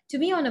 To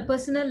me, on a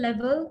personal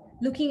level,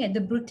 looking at the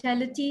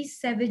brutality,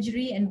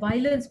 savagery, and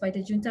violence by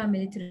the junta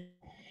military,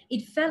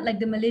 it felt like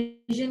the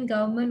Malaysian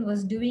government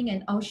was doing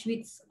an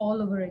Auschwitz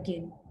all over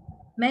again.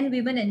 Men,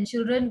 women, and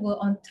children were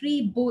on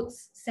 3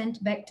 boats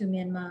sent back to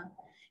Myanmar.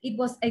 It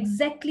was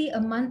exactly a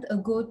month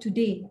ago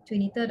today,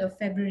 23rd of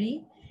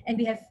February, and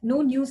we have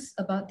no news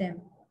about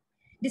them.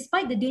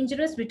 Despite the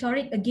dangerous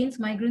rhetoric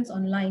against migrants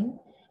online,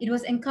 it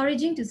was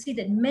encouraging to see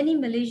that many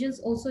Malaysians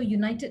also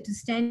united to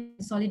stand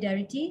in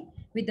solidarity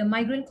with the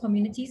migrant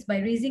communities by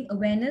raising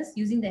awareness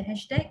using the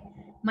hashtag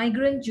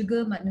Migrant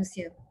Juga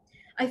Manusia.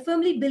 I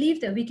firmly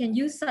believe that we can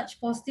use such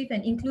positive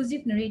and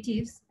inclusive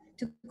narratives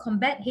to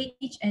combat hate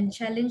speech and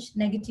challenge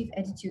negative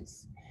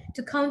attitudes.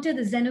 To counter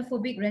the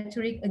xenophobic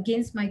rhetoric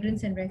against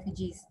migrants and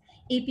refugees,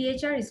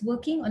 APHR is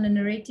working on a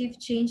narrative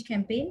change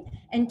campaign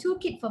and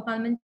toolkit for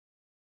parliamentary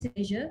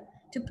Asia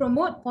to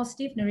promote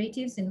positive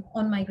narratives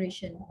on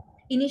migration.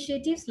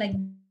 Initiatives like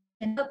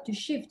can help to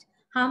shift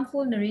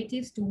harmful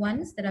narratives to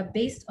ones that are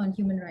based on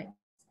human rights.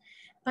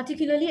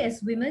 Particularly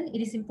as women,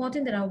 it is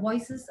important that our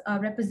voices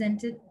are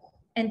represented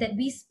and that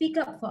we speak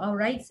up for our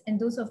rights and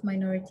those of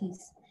minorities.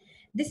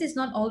 This is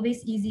not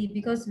always easy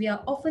because we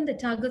are often the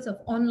targets of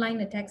online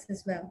attacks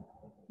as well,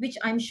 which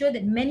I'm sure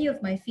that many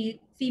of my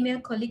female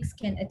colleagues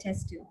can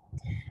attest to.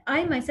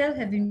 I myself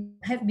have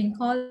been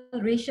called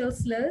racial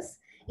slurs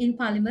in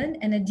Parliament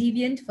and a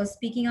deviant for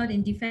speaking out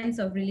in defense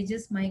of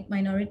religious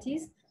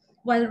minorities,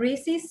 while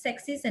racist,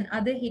 sexist, and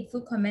other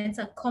hateful comments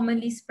are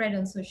commonly spread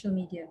on social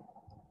media.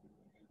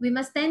 We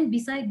must stand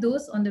beside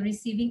those on the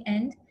receiving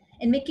end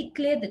and make it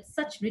clear that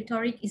such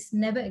rhetoric is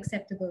never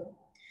acceptable.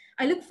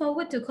 I look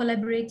forward to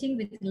collaborating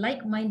with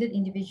like-minded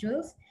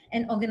individuals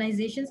and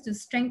organizations to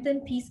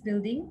strengthen peace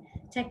building,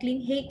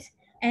 tackling hate,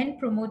 and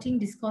promoting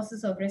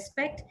discourses of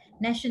respect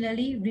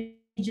nationally,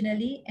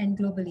 regionally, and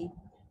globally.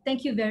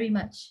 Thank you very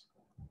much.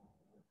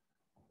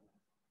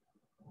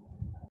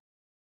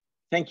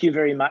 Thank you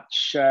very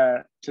much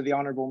to the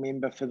Honourable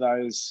Member for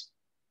those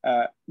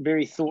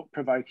very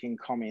thought-provoking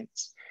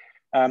comments.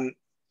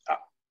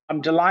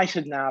 I'm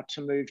delighted now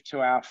to move to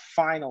our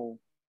final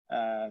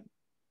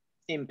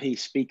MP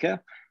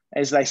speaker.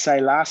 As they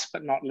say, last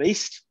but not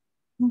least,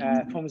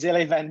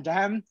 Phumzile van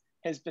Dam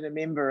has been a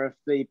member of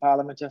the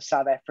Parliament of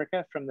South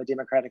Africa from the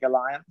Democratic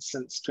Alliance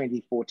since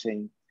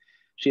 2014.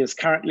 She is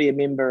currently a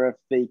member of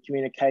the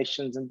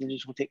Communications and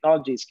Digital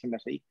Technologies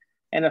Committee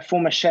and a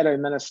former Shadow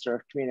Minister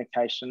of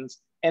Communications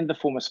and the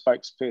former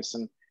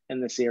spokesperson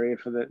in this area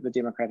for the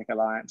Democratic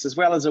Alliance, as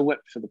well as a whip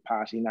for the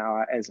party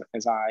now,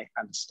 as I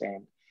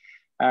understand.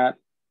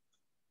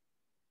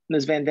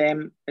 Ms. Van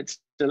Dam, it's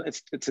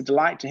a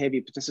delight to have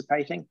you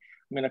participating.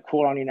 I'm going to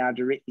call on you now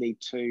directly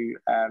to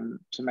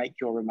make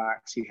your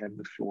remarks. You have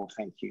the floor.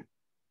 Thank you.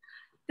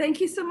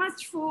 Thank you so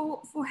much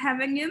for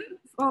having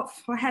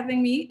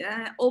me.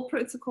 All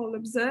protocol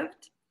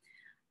observed.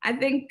 I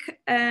think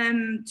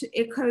to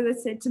echo the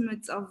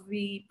sentiments of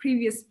the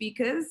previous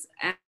speakers,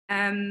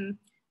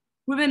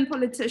 women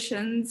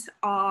politicians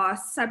are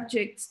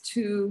subject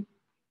to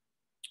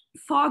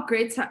far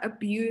greater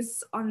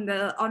abuse on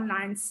the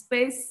online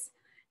space,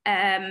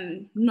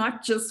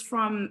 not just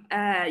from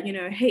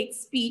hate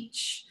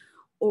speech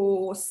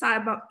or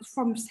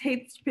from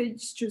hate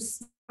speech to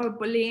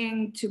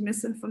cyberbullying, to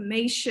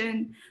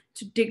misinformation,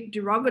 to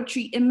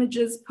derogatory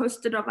images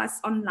posted of us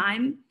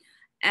online,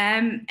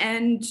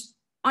 and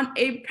on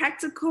a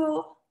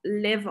practical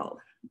level,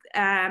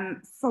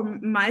 from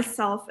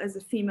myself as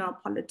a female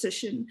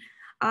politician,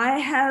 I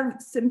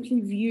have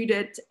simply viewed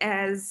it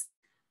as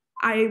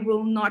I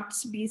will not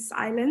be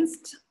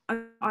silenced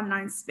on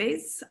online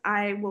space.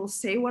 I will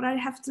say what I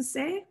have to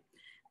say,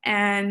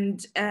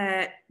 and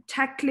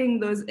tackling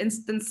those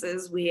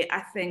instances where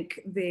I think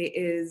there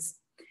is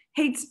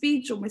hate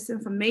speech or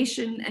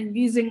misinformation, and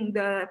using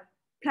the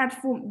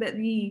platform,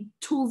 the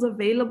tools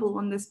available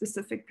on the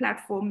specific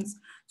platforms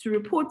to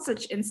report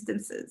such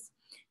instances.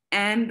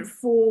 And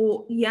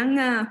for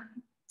younger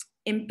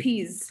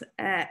MPs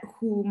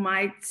who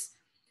might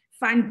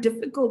find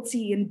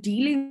difficulty in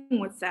dealing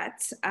with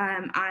that,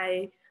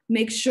 I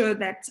make sure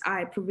that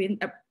I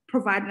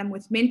provide them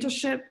with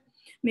mentorship,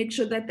 make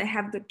sure that they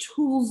have the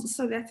tools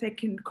so that they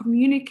can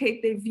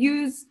communicate their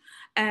views,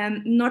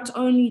 not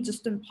only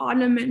just in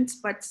Parliament,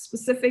 but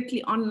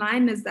specifically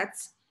online, as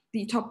that's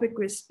the topic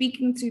we're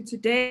speaking to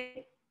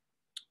today,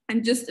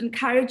 and just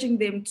encouraging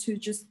them to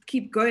just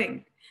keep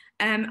going.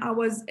 I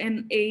was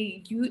in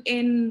a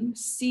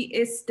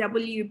UNCSW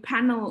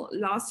panel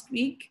last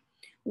week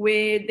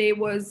where there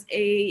was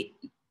a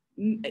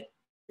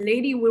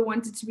lady who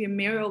wanted to be a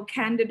mayoral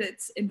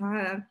candidate in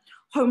her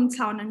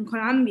hometown in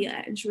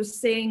Colombia, and she was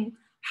saying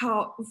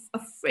how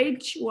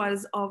afraid she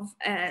was of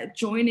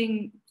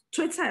joining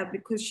Twitter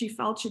because she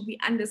felt she'd be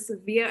under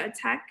severe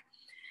attack.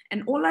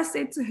 And all I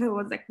said to her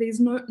was like, there's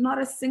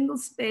not a single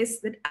space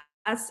that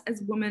us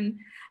as women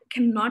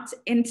cannot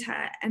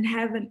enter and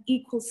have an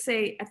equal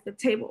say at the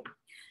table.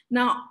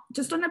 Now,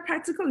 just on a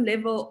practical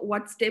level,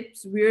 what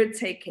steps we're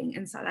taking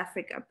in South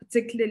Africa,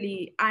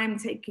 particularly I'm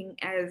taking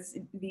as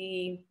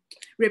the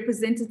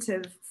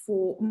representative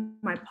for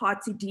my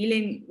party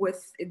dealing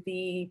with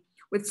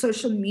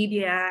social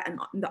media and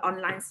the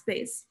online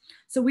space.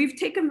 So we've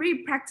taken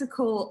very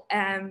practical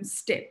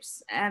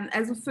steps.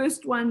 As a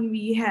first one,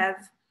 we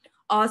have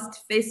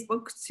asked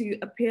Facebook to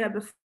appear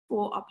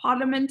before our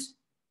parliament,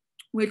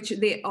 which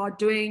they are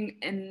doing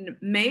in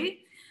May.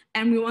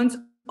 And we want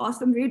to ask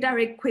them very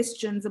direct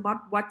questions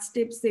about what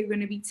steps they're going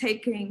to be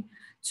taking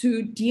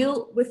to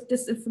deal with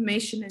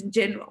disinformation in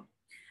general.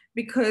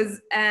 Because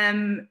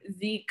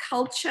the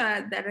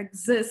culture that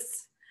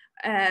exists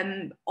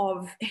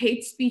of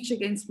hate speech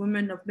against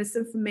women, of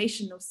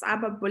misinformation, of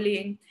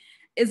cyberbullying,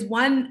 is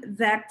one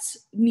that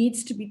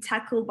needs to be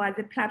tackled by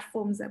the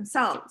platforms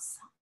themselves.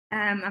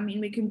 I mean,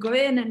 we can go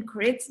in and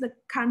correct the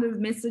kind of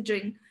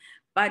messaging,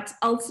 but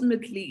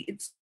ultimately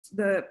it's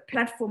the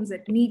platforms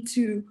that need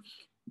to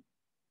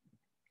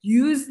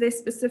use their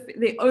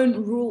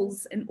own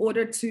rules in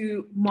order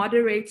to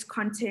moderate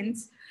content,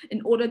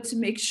 in order to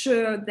make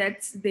sure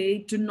that they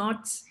do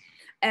not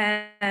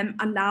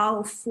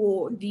allow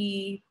for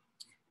the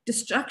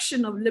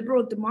destruction of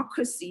liberal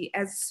democracy.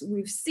 As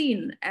we've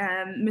seen,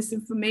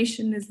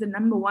 misinformation is the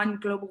 #1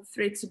 global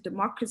threat to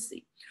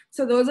democracy.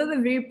 So those are the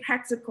very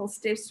practical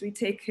steps we're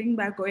taking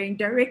by going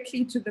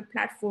directly to the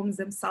platforms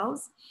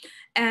themselves.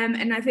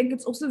 And I think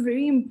it's also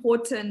very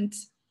important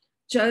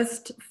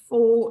just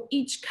for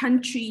each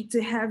country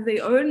to have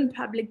their own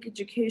public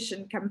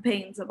education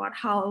campaigns about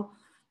how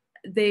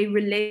they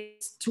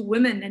relate to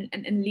women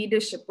and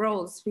leadership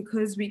roles,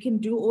 because we can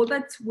do all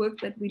that work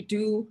that we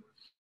do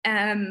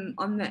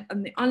on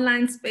the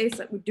online space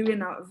that we do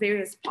in our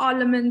various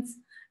parliaments.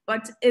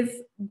 But if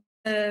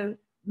the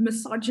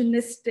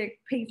misogynistic,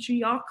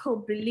 patriarchal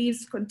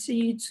beliefs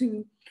continue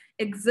to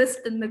exist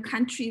in the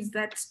countries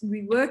that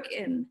we work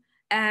in,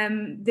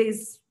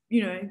 there's,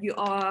 you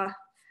are,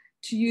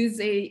 to use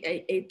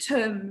a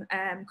term,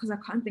 because I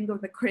can't think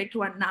of the correct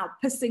one now,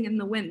 pissing in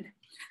the wind.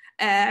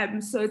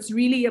 So it's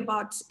really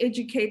about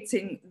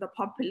educating the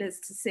populace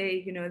to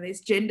say,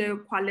 there's gender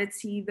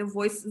equality, the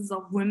voices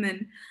of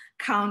women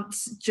count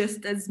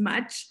just as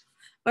much.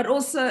 But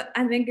also,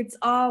 I think it's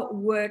our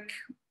work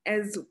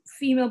as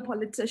female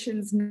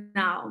politicians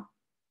now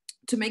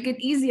to make it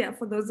easier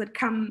for those that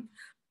come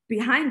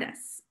behind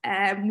us.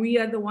 We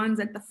are the ones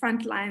at the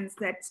front lines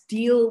that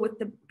deal with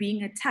the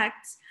being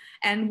attacked,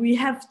 and we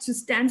have to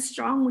stand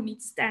strong, we need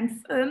to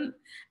stand firm,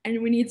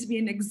 and we need to be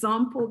an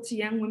example to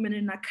young women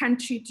in our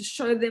country to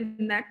show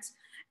them that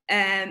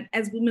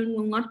as women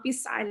will not be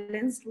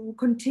silenced, we will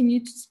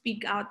continue to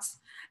speak out.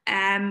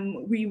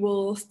 We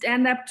will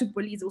stand up to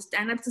bullies, we'll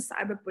stand up to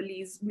cyber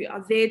bullies. We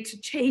are there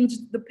to change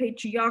the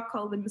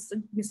patriarchal,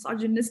 the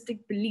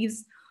misogynistic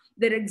beliefs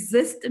that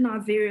exist in our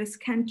various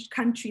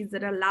countries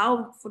that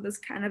allow for this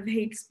kind of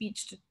hate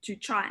speech to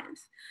triumph.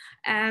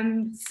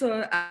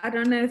 So I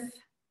don't know if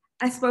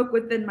I spoke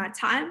within my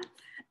time,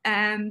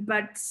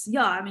 but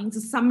yeah, I mean,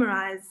 to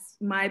summarize,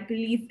 my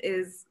belief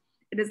is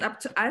it is up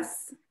to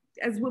us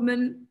as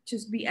women to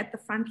be at the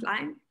front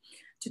line,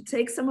 to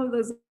take some of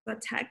those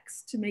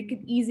attacks, to make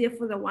it easier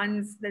for the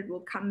ones that will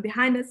come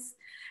behind us.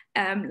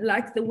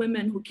 Like the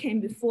women who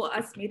came before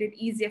us, made it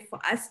easier for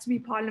us to be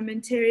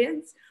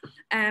parliamentarians.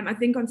 I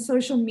think on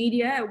social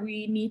media,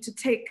 we need to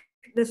take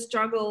the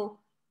struggle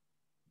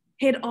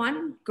head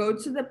on, go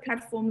to the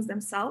platforms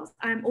themselves.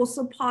 I'm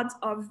also part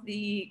of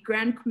the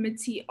Grand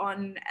Committee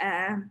on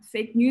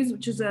Fake News,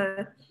 which is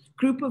a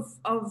group of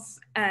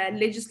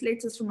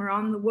legislators from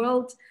around the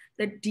world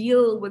that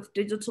deal with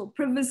digital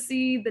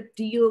privacy, that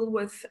deal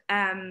with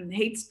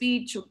hate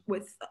speech,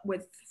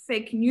 with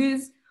fake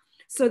news.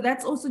 So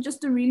that's also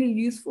just a really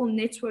useful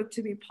network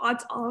to be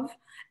part of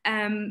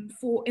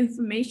for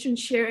information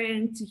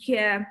sharing, to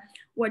hear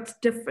what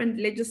different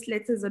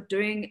legislators are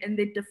doing in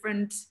their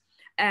different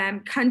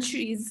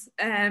countries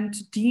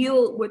to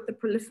deal with the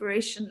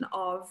proliferation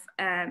of,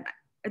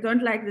 I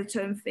don't like the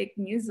term fake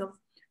news, of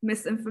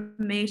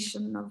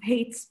misinformation, of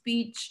hate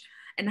speech,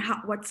 and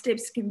what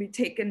steps can be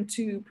taken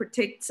to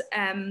protect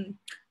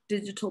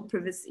digital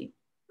privacy.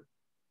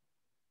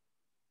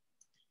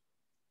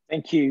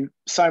 Thank you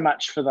so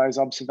much for those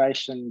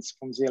observations,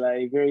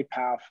 Phumzile. Very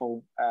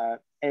powerful,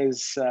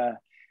 as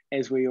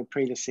were your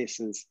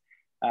predecessors.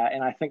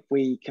 And I think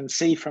we can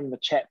see from the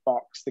chat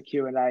box, the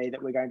Q&A,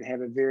 that we're going to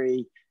have a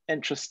very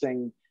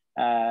interesting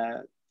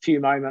few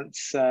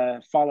moments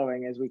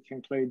following as we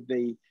conclude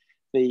the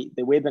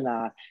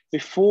webinar.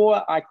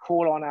 Before I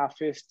call on our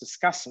first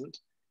discussant,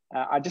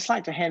 I'd just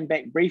like to hand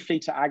back briefly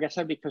to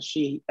Agata, because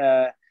we've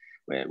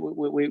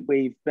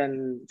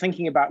been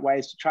thinking about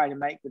ways to try to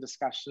make the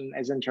discussion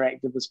as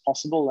interactive as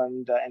possible,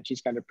 and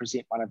she's going to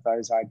present one of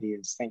those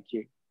ideas. Thank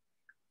you.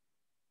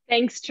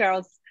 Thanks,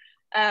 Charles.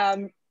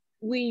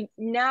 We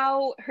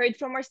now heard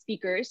from our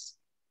speakers,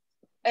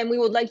 and we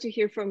would like to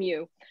hear from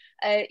you.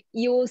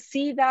 You will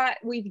see that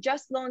we've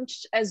just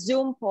launched a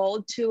Zoom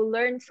poll to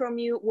learn from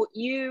you what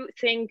you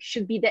think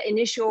should be the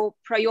initial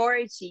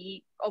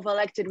priority of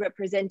elected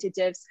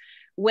representatives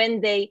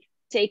when they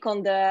take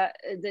on the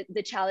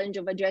challenge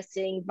of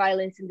addressing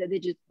violence in the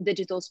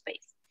digital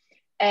space.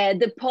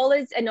 The poll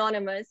is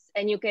anonymous,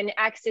 and you can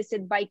access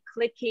it by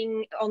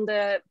clicking on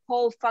the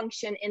poll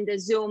function in the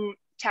Zoom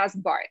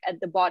taskbar at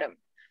the bottom.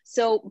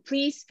 So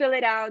please fill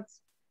it out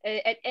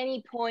at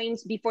any point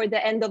before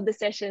the end of the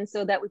session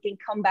so that we can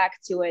come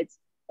back to it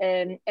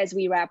as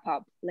we wrap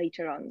up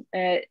later on.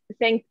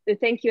 Thank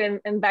you,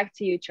 and back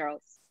to you,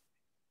 Charles.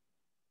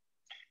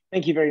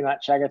 Thank you very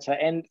much, Agata.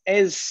 And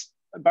as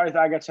both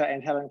Agata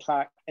and Helen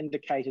Clark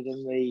indicated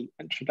in the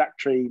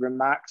introductory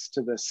remarks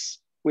to this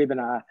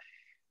webinar,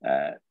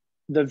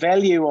 the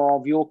value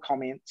of your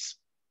comments,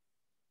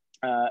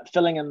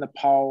 filling in the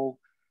poll,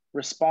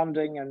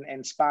 responding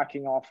and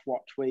sparking off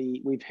what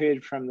we've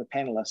heard from the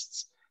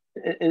panelists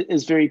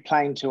is very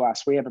plain to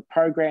us. We have a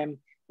program.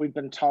 We've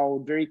been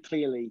told very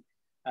clearly,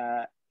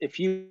 if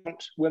you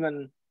want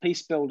women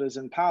peace builders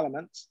in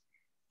Parliament,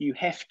 you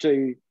have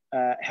to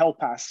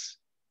help us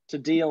to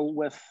deal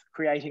with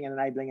creating an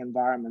enabling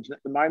environment.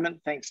 At the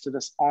moment, thanks to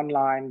this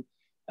online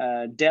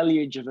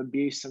deluge of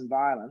abuse and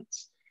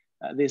violence,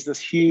 there's this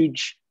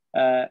huge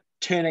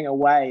turning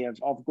away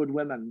of good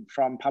women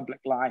from public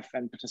life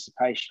and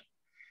participation.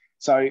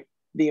 So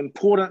the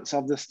importance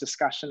of this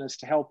discussion is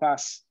to help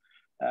us,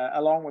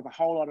 along with a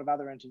whole lot of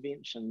other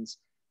interventions,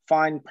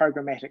 find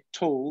programmatic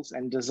tools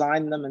and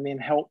design them, and then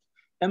help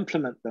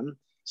implement them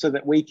so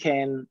that we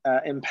can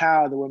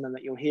empower the women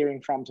that you're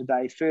hearing from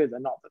today further.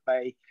 Not that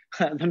they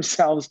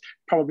themselves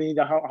probably need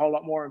a whole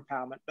lot more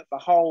empowerment, but the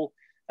whole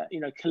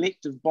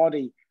collective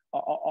body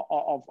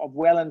of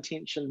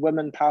well-intentioned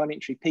women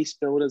parliamentary peace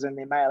builders and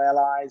their male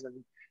allies,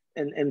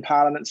 and in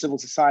Parliament, civil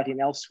society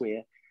and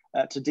elsewhere,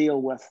 to deal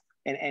with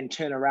and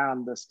turn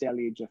around this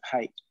deluge of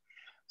hate.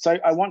 So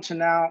I want to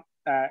now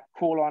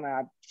call on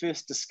our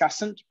first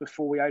discussant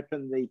before we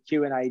open the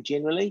Q&A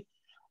generally.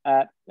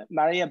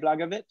 Marija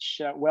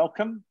Blagovic,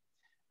 welcome.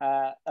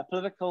 A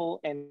political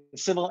and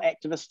civil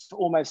activist for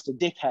almost a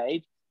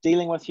decade,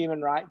 dealing with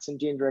human rights and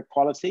gender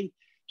equality.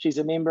 She's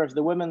a member of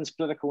the Women's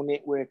Political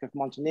Network of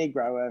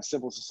Montenegro, a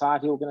civil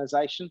society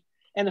organization,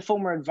 and a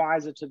former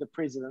advisor to the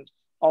president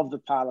of the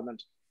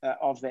parliament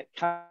of that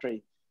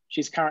country.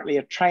 She's currently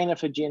a trainer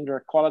for gender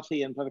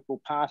equality in political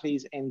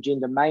parties and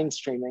gender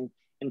mainstreaming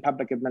in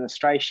public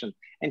administration.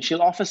 And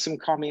she'll offer some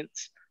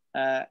comments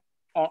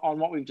on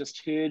what we've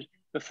just heard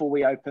before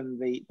we open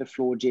the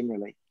floor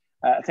generally.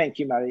 Thank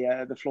you,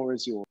 Marija. The floor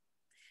is yours.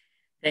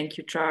 Thank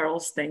you,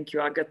 Charles. Thank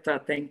you,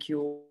 Agata. Thank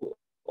you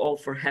all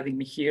for having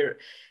me here.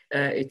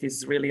 It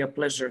is really a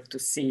pleasure to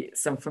see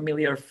some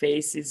familiar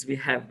faces. We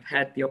have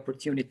had the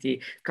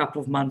opportunity a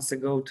couple of months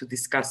ago to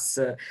discuss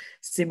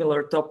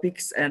similar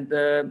topics. And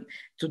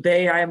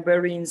today I am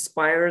very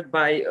inspired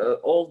by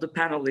all the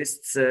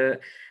panelists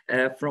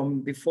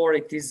from before.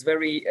 It is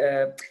very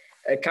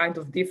kind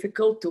of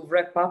difficult to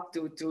wrap up,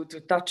 to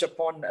touch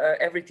upon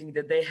everything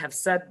that they have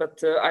said, but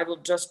I will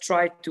just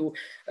try to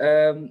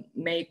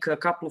make a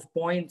couple of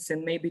points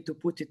and maybe to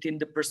put it in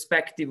the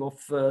perspective of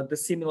the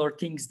similar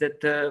things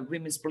that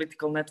Women's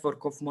Political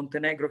Network of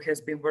Montenegro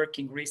has been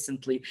working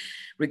recently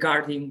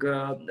regarding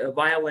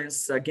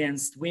violence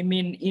against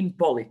women in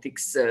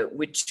politics,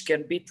 which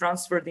can be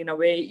transferred in a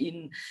way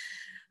in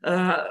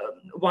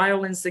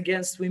violence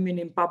against women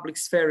in public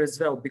sphere as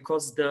well,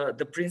 because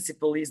the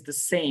principle is the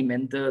same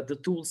and the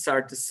tools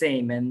are the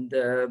same, and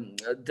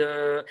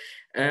the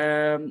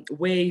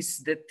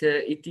ways that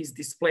it is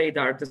displayed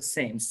are the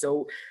same.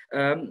 So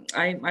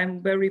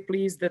I'm very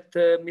pleased that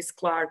Ms.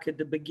 Clark at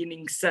the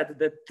beginning said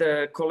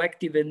that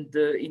collective and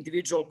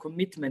individual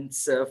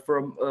commitments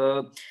from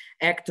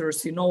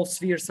actors in all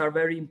spheres are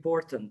very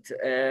important.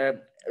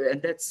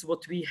 And that's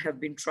what we have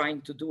been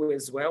trying to do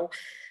as well.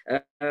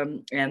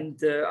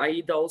 And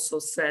Aida also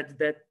said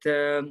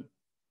that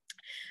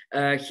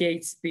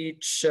hate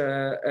speech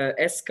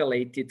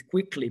escalated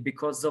quickly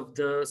because of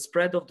the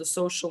spread of the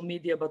social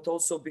media, but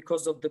also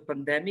because of the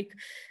pandemic.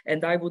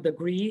 And I would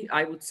agree.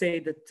 I would say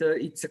that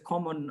it's a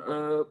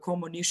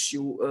common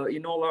issue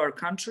in all our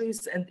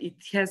countries, and it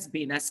has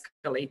been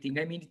escalating.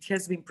 I mean, it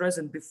has been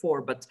present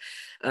before, but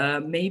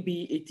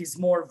maybe it is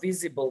more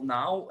visible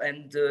now,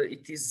 and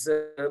it is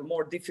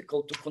more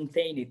difficult to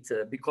contain it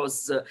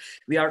because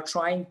we are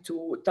trying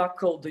to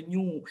tackle the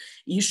new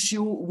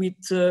issue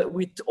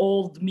with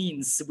old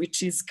means,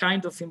 which is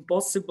kind of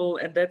impossible.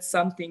 And that's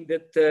something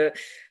that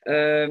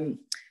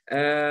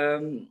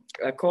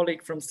a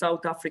colleague from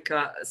South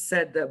Africa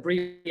said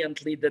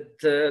brilliantly, that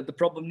the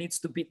problem needs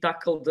to be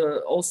tackled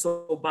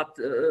also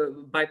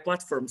by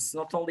platforms,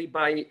 not only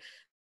by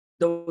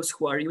those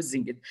who are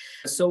using it.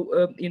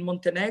 So in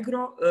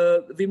Montenegro,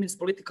 Women's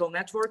Political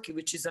Network,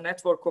 which is a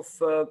network of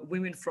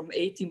women from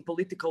 18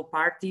 political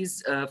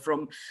parties,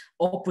 from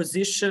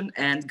opposition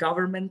and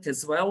government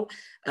as well,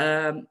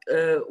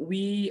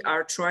 we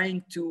are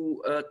trying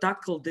to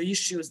tackle the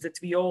issues that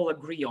we all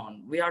agree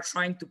on. We are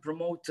trying to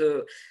promote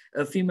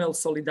female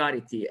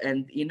solidarity.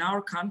 And in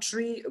our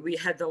country, we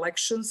had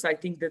elections. I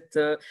think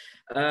that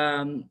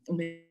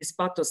Ms.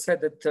 Pato said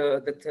that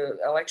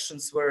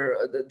elections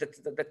were,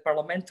 that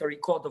parliamentary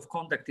code of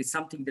conduct is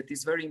something that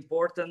is very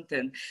important.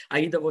 And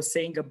Aida was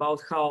saying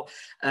about how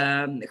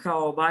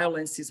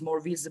violence is more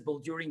visible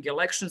during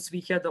elections. We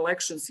had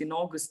elections in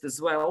August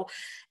as well.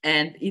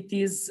 And it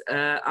is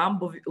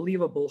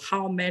unbelievable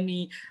how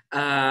many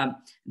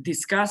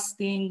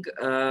disgusting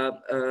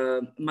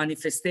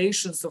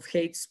manifestations of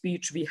hate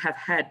speech we have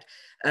had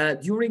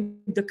during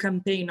the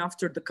campaign,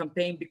 after the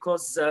campaign,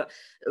 because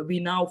we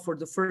now for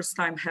the first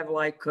time have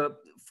like 4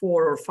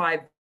 or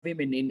 5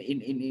 women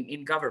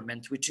in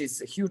government, which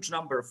is a huge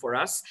number for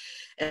us.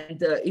 And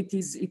it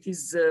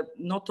is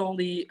not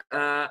only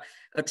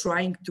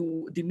trying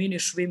to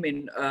diminish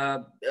women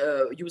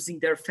using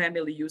their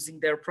family, using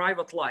their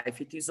private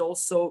life. It is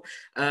also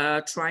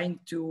trying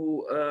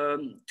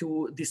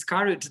to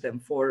discourage them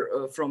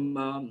from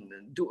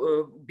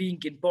being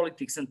in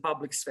politics and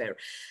public sphere.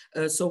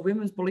 So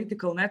Women's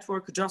Political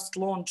Network just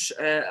launched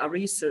a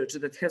research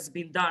that has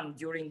been done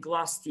during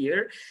last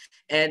year,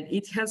 and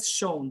it has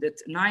shown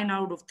that 9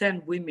 out of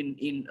 10 women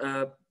in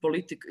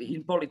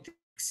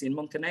politics in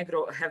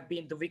Montenegro have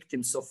been the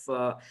victims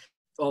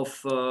of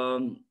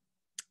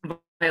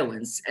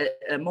violence,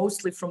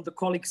 mostly from the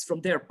colleagues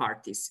from their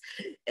parties.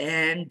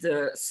 And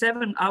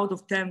 7 out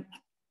of 10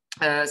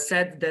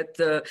 said that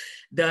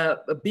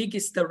the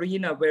biggest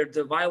arena where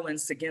the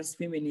violence against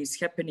women is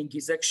happening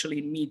is actually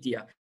in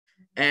media.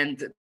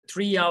 And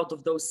 3 out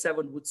of those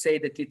 7 would say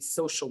that it's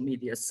social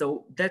media.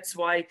 So that's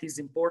why it is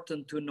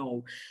important to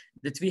know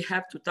that we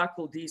have to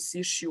tackle this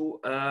issue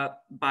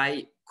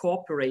by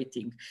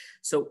cooperating.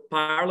 So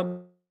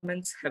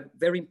parliaments have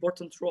very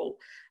important role.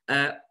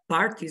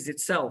 Parties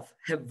itself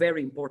have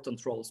very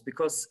important roles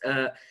because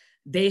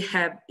they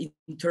have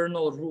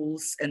internal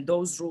rules, and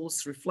those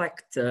rules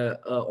reflect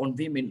on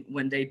women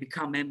when they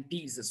become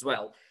MPs as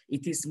well.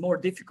 It is more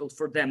difficult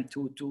for them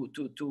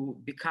to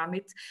become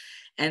it,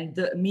 and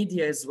the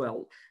media as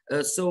well.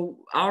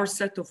 So our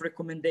set of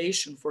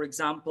recommendation, for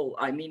example,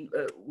 I mean,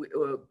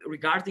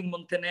 regarding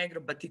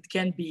Montenegro, but it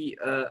can be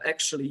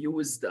actually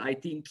used, I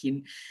think,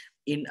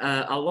 in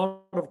a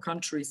lot of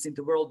countries in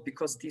the world,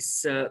 because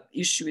this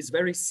issue is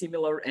very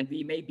similar, and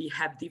we maybe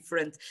have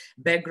different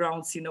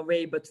backgrounds in a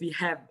way, but we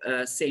have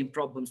same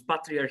problems.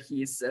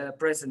 Patriarchy is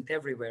present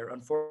everywhere,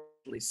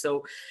 unfortunately.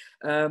 So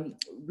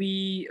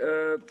we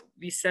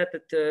said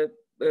that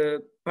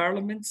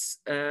parliaments,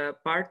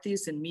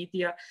 parties and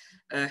media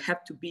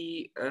have to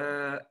be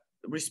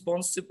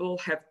responsible,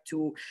 have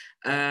to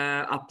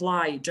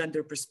apply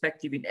gender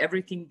perspective in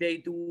everything they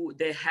do.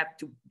 They have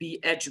to be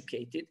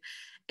educated.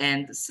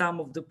 And some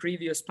of the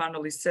previous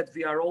panelists said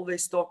we are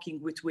always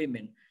talking with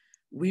women.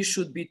 We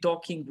should be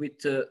talking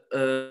with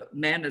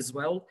men as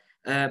well,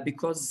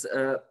 because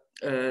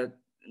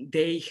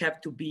they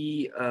have to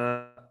be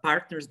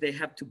partners. They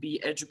have to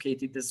be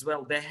educated as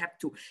well. They have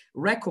to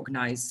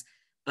recognize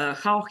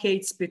how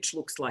hate speech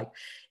looks like.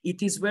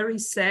 It is very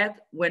sad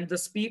when the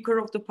Speaker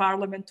of the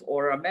Parliament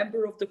or a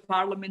member of the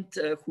Parliament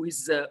who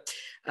is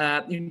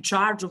in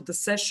charge of the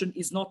session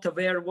is not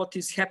aware what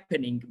is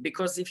happening,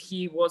 because if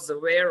he was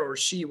aware or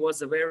she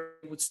was aware,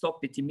 he would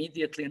stop it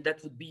immediately, and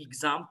that would be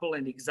example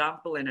and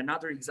example and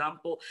another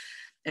example.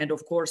 and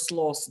of course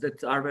laws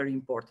that are very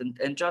important.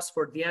 And just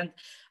for the end,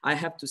 I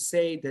have to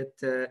say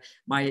that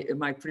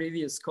my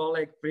previous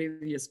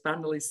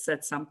panelist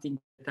said something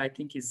that I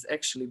think is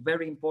actually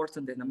very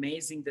important and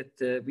amazing,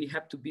 that we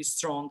have to be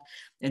strong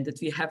and that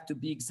we have to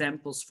be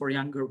examples for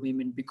younger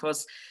women,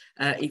 because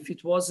if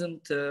it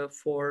wasn't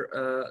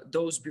for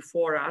those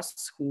before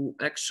us who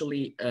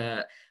actually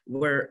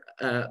were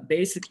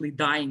basically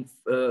dying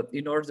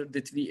in order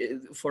that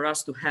for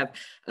us to have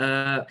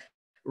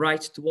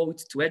right to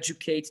vote, to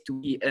educate, to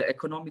be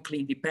economically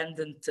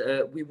independent,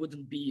 we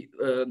wouldn't be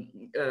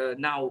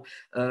now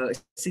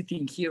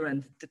sitting here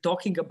and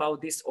talking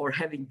about this or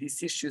having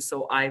this issue.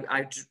 So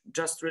I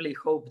just really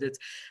hope that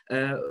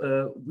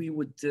we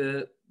would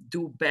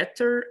do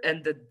better,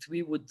 and that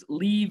we would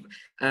leave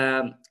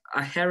a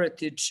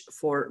heritage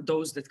for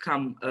those that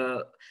come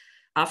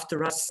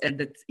after us, and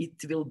that it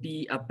will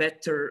be a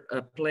better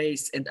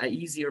place and an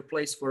easier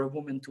place for a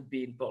woman to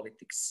be in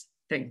politics.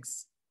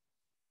 Thanks.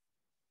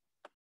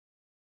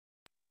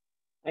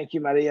 Thank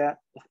you, Maria.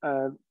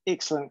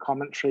 Excellent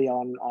commentary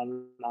on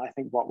I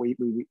think what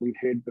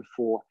we've heard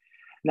before.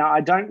 Now,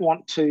 I don't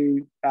want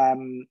to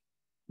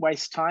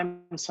waste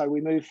time, so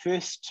we move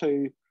first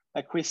to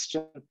a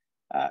question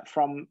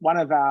from one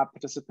of our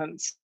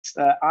participants.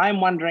 I'm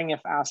wondering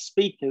if our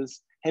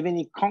speakers have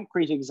any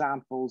concrete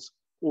examples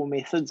or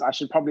methods, I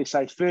should probably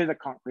say further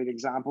concrete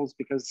examples,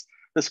 because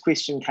this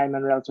question came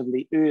in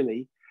relatively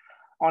early,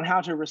 on how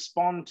to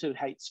respond to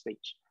hate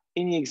speech.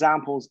 Any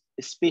examples,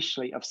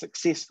 especially of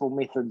successful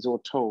methods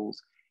or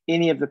tools?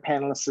 Any of the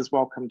panelists is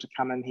welcome to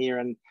come in here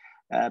and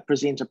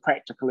present a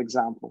practical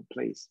example,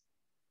 please.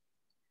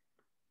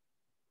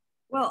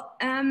 Well,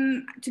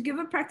 to give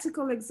a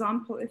practical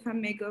example, if I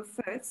may go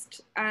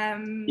first.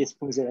 Yes,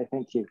 please,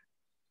 thank you.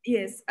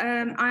 Yes,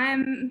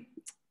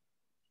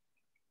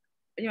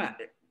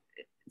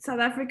 South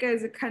Africa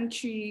is a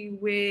country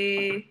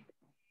where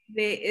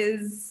there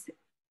is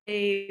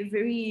a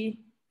very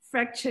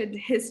fractured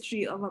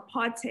history of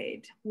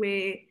apartheid,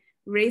 where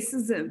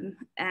racism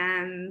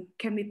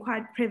can be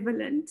quite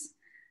prevalent.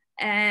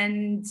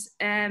 And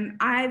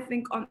I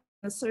think on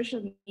the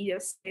social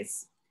media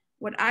space,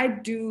 what I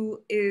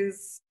do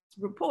is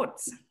report.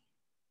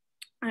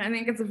 And I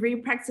think it's a very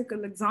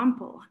practical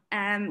example,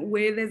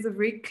 where there's a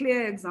very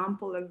clear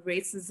example of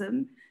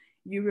racism.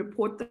 You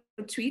report the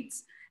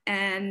tweets,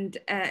 and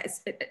at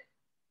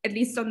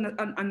least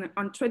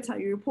on Twitter,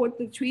 you report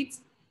the tweets.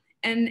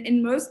 And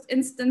in most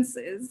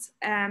instances,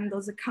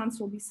 those accounts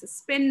will be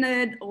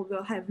suspended, or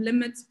they'll have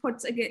limits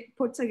put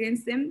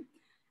against them.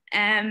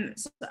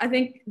 So I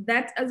think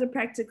that as a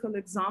practical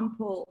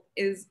example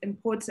is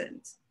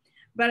important.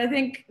 But I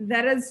think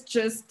that is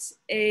just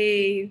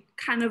a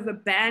kind of a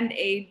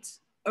band-aid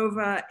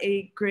over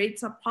a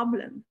greater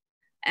problem.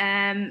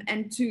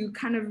 And to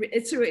kind of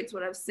reiterate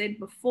what I've said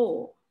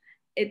before,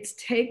 it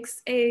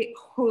takes a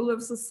whole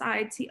of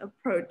society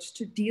approach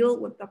to deal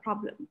with the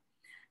problem.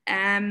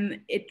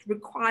 It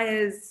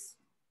requires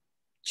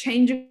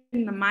changing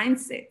the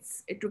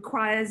mindsets. It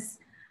requires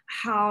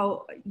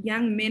how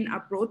young men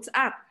are brought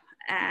up.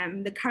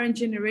 The current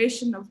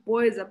generation of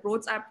boys are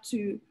brought up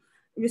to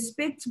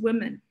respect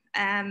women.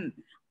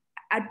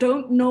 I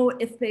don't know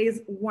if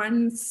there's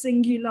one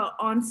singular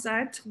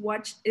answer to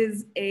what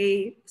is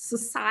a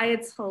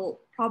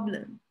societal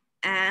problem.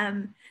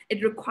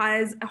 It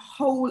requires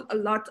a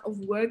lot of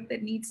work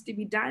that needs to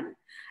be done,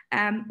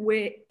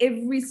 where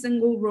every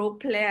single role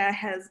player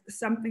has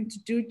something to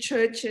do: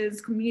 churches,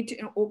 community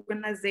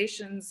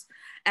organizations,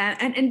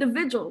 and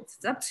individuals.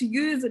 It's up to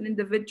you as an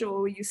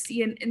individual, where you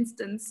see an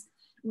instance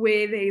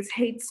where there's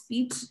hate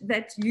speech,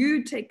 that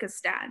you take a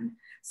stand.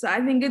 So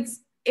I think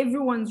it's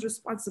everyone's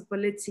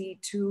responsibility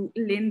to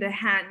lend a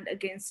hand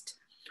against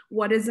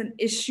what is an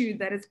issue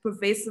that is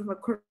pervasive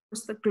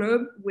across the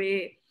globe,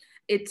 where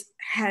it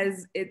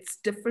has its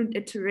different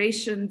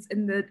iterations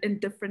in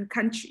different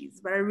countries.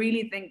 But I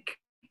really think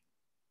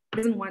there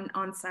isn't one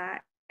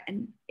answer,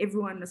 and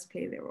everyone must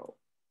play their role.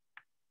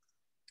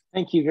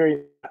 Thank you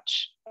very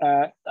much.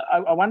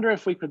 I wonder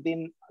if we could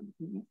then,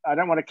 I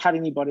don't want to cut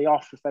anybody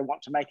off if they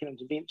want to make an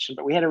intervention,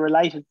 but we had a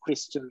related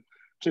question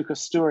to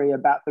Kasturi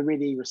about the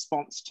Ready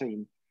Response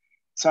Team.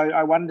 So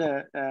I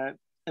wonder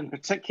in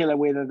particular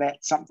whether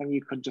that's something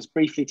you could just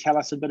briefly tell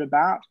us a bit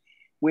about,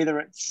 whether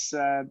it's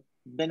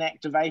been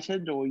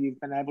activated or you've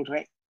been able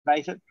to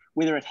activate it,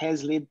 whether it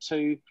has led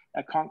to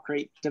a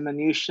concrete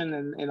diminution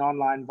in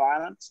online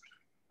violence.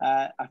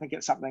 I think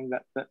it's something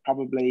that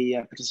probably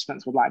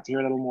participants would like to hear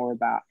a little more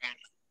about.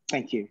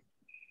 Thank you.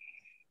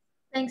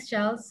 Thanks,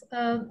 Charles.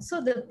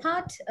 So the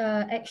PART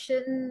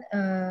action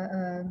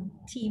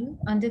team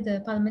under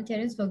the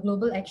Parliamentarians for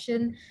Global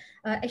Action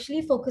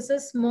actually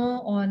focuses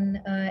more on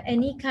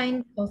any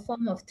kind of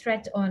form of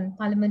threat on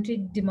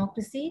parliamentary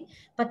democracy,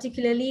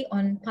 particularly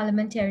on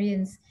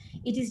parliamentarians.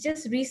 It is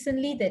just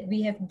recently that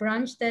we have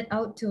branched that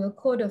out to a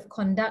code of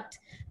conduct,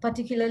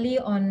 particularly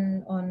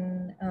on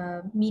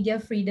media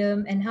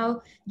freedom and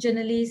how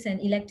journalists and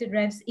elected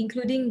reps,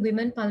 including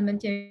women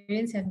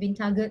parliamentarians, have been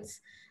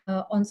targets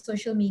on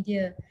social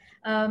media.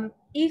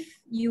 If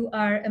you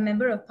are a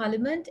member of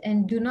parliament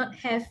and do not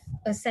have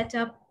a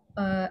setup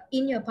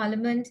in your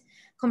parliament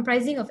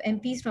comprising of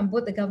MPs from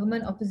both the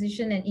government,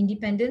 opposition and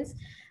independents,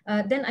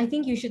 then I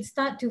think you should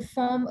start to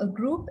form a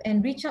group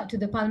and reach out to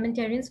the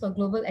Parliamentarians for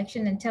Global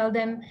Action and tell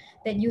them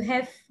that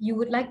you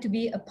would like to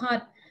be a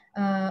part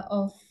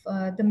of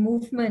the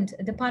movement,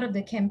 the part of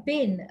the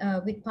campaign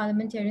with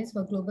Parliamentarians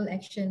for Global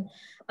Action.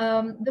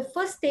 The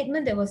first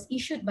statement that was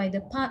issued by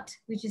the PART,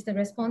 which is the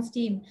response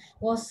team,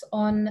 was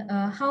on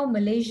how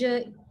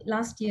Malaysia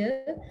last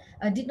year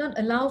did not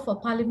allow for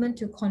Parliament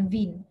to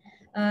convene.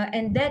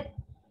 And that,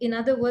 in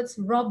other words,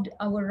 robbed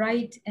our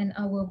right and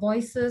our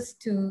voices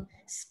to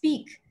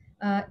speak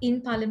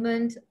in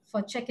Parliament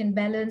for check and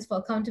balance, for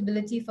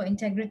accountability, for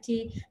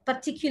integrity,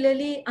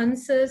 particularly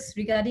answers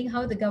regarding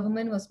how the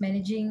government was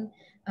managing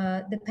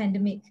the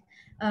pandemic.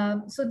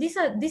 So these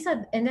are,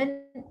 and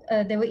then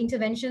there were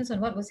interventions on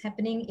what was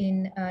happening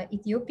in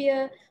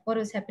Ethiopia, what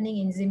was happening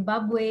in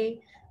Zimbabwe,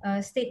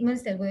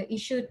 statements that were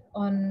issued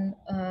on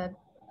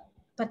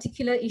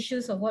particular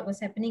issues of what was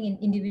happening in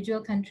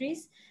individual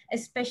countries,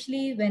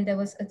 especially when there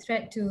was a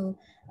threat to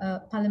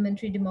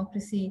parliamentary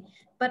democracy.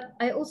 But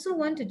I also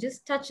want to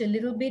just touch a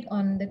little bit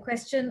on the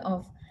question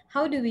of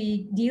how do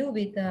we deal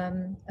with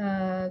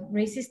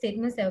racist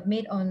statements that are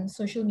made on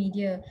social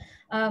media.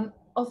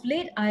 Of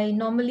late, I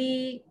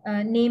normally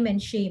name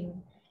and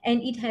shame,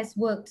 and it has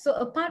worked. So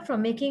apart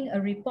from making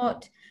a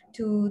report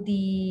to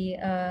the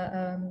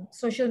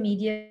social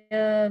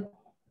media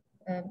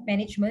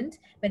management,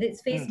 whether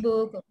it's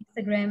Facebook or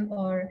Instagram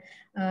or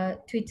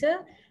Twitter,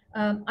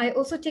 I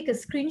also take a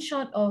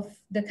screenshot of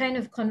the kind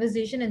of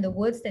conversation and the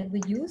words that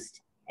were used,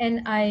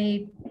 and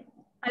I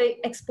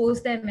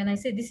expose them and I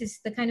say, this is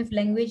the kind of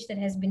language that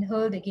has been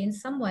hurled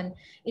against someone.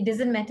 It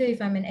doesn't matter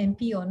if I'm an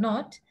MP or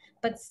not,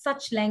 but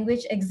such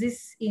language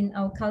exists in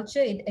our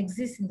culture, it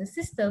exists in the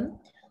system,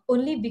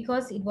 only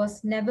because it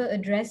was never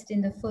addressed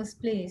in the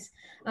first place.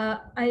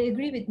 I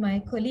agree with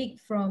my colleague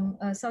from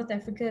South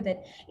Africa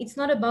that it's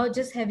not about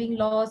just having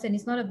laws and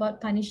it's not about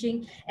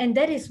punishing. And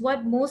that is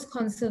what most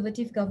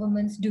conservative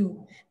governments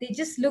do. They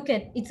just look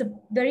at, it's a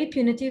very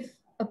punitive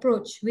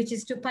approach, which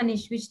is to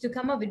punish, which is to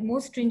come up with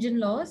more stringent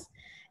laws.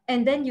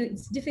 And then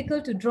it's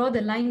difficult to draw the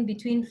line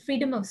between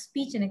freedom of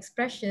speech and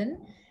expression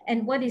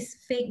and what is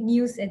fake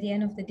news at the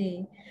end of the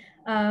day.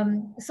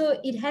 So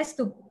it has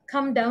to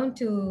come down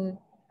to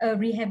a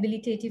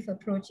rehabilitative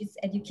approach. It's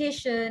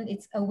education,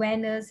 it's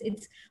awareness,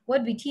 it's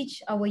what we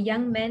teach our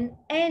young men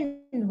and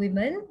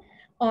women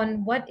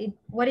on what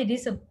it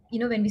is,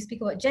 when we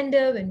speak about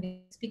gender, when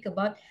we speak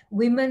about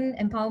women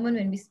empowerment,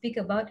 when we speak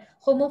about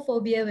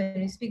homophobia,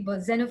 when we speak about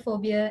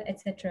xenophobia,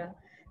 etc.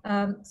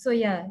 So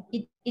yeah,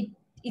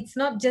 it's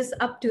not just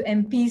up to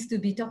MPs to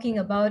be talking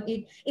about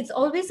it. It's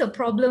always a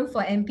problem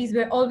for MPs.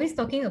 We're always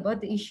talking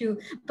about the issue,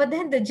 but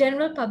then the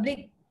general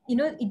public,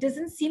 it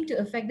doesn't seem to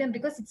affect them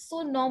because it's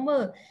so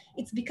normal.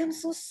 It's become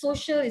so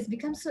social. It's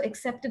become so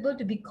acceptable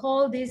to be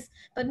called this.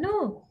 But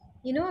no,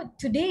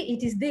 today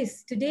it is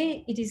this.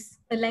 Today it is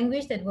a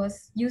language that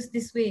was used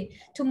this way.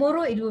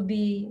 Tomorrow it will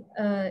be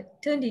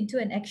turned into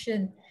an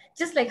action.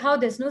 Just like how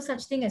there's no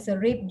such thing as a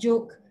rape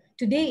joke.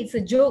 Today it's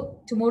a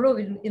joke. Tomorrow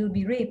it'll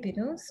be rape,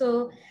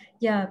 So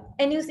yeah.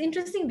 And it was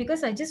interesting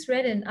because I just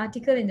read an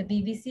article in the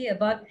BBC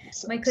about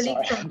my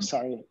colleague from... I'm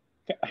sorry.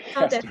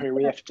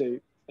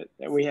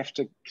 We have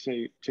to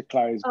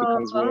close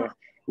because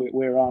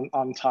we're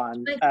on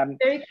time. Very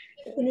quickly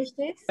finish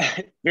this.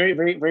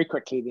 very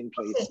quickly then,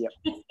 please. Okay.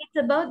 Yep.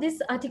 It's about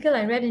this article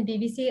I read in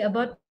BBC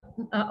about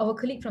our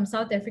colleague from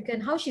South Africa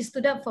and how she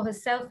stood up for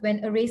herself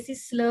when a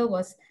racist slur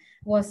was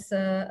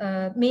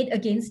made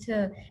against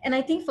her. And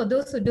I think for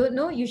those who don't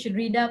know, you should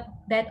read up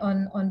that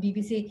on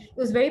BBC. It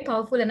was very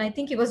powerful, and I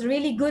think it was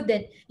really good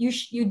that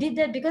you did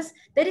that, because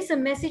that is a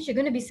message you're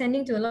going to be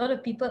sending to a lot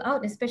of people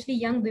out, especially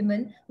young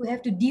women who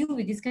have to deal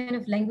with this kind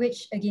of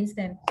language against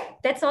them.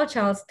 That's all,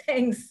 Charles.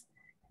 Thanks.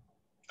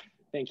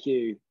 Thank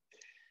you.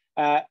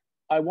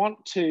 I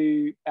want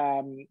to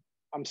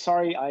I'm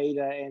sorry,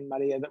 Aida and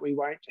Maria, that we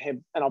won't have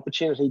an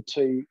opportunity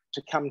to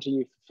come to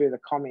you for further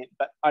comment,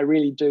 but I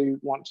really do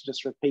want to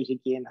just repeat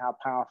again how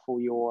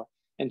powerful your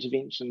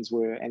interventions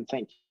were, and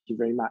thank you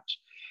very much.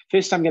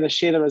 First, I'm going to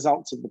share the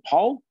results of the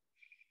poll.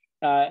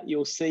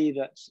 You'll see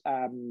that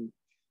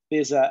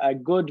there's a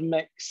good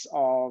mix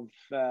of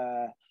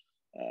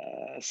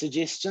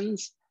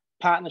suggestions.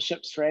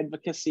 Partnerships for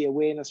advocacy,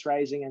 awareness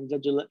raising, and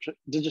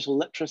digital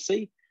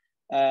literacy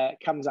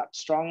comes up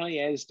strongly,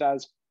 as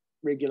does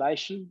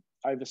regulation,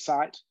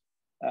 oversight,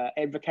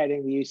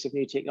 advocating the use of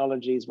new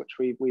technologies, which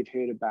we've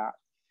heard about.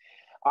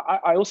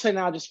 I also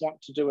now just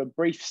want to do a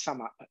brief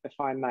sum up, if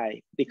I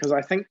may, because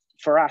I think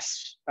for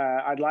us,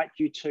 I'd like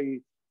you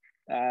to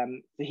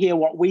hear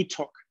what we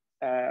took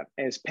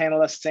as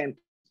panelists and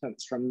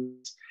participants from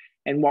this,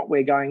 and what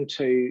we're going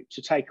to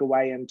take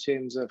away in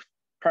terms of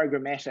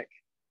programmatic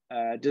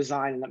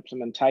design and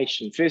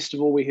implementation. First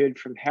of all, we heard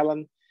from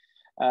Helen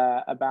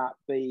about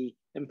the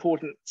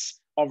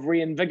importance of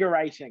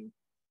reinvigorating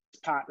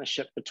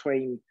partnership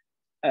between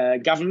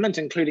government,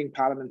 including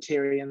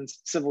parliamentarians,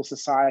 civil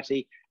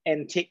society,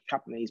 and tech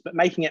companies, but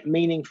making it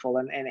meaningful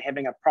and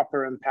having a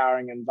proper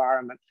empowering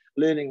environment,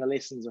 learning the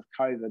lessons of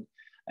COVID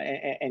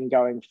and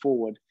going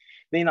forward.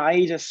 Then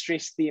Aida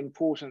stressed the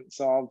importance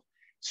of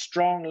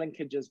strong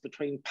linkages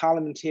between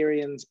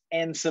parliamentarians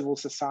and civil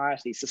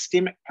society,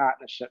 systemic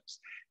partnerships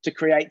to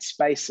create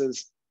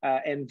spaces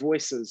and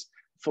voices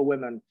for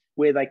women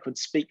where they could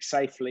speak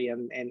safely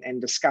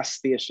and discuss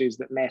the issues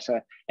that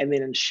matter, and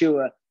then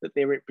ensure that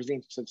their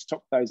representatives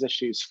took those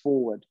issues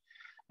forward.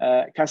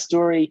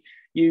 Kasturi,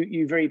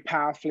 you very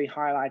powerfully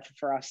highlighted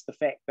for us the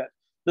fact that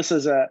this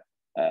is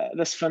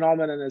this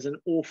phenomenon is an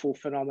awful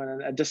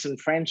phenomenon, a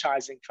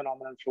disenfranchising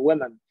phenomenon for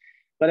women,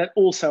 but it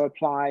also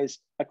applies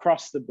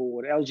across the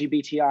board: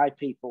 LGBTI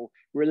people,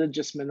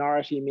 religious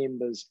minority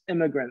members,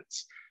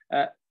 immigrants,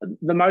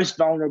 the most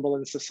vulnerable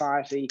in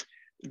society.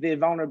 Their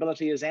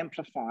vulnerability is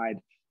amplified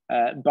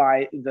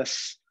by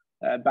this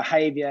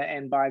behavior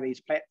and by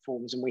these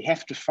platforms, and we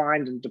have to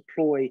find and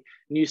deploy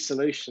new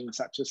solutions,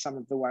 such as some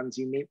of the ones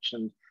you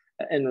mentioned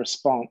in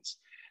response.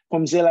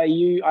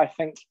 Phumzile, I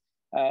think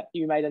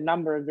you made a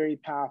number of very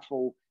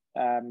powerful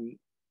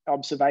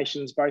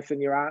observations, both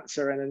in your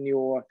answer and in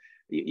your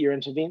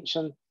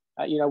intervention.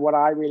 What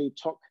I really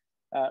took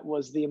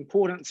was the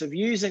importance of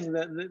using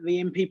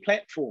the MP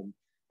platform.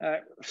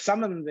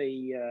 Summon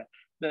the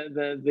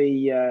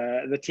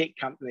tech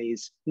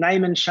companies,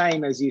 name and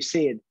shame, as you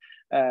said,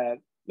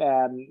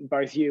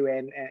 both you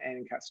and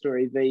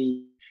Kasturi,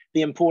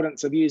 the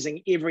importance of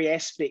using every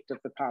aspect of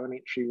the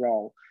parliamentary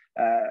role,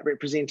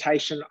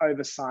 representation,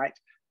 oversight,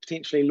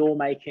 potentially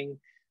lawmaking.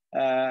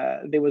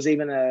 There was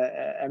even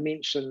a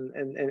mention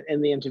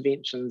in the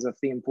interventions of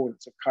the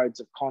importance of codes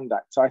of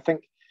conduct. So I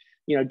think,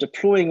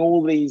 deploying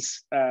all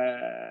these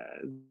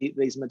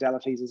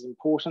modalities is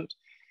important.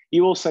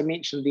 You also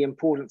mentioned the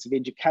importance of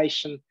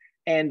education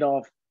and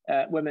of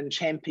women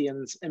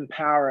champions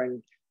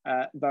empowering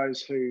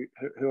those who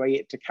are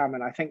yet to come.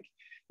 And I think,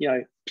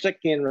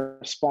 particularly in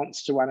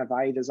response to one of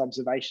Aida's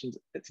observations,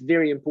 it's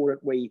very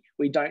important we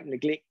don't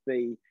neglect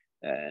the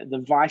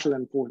vital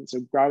importance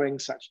of growing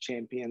such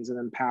champions and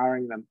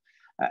empowering them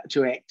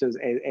to act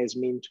as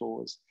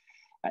mentors.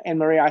 And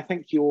Maria, I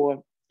think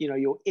your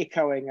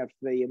echoing of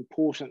the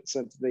importance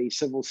of the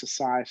civil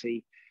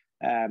society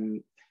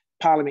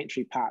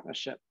parliamentary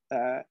partnership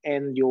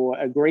and your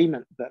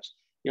agreement that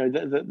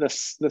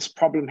this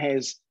problem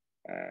has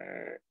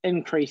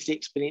increased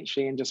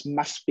exponentially and just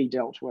must be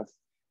dealt with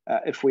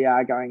if we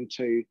are going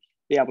to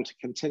be able to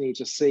continue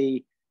to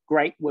see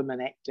great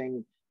women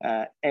acting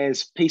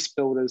as peace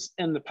builders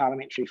in the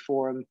parliamentary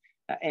forum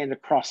and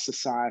across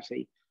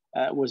society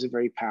was a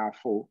very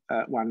powerful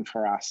one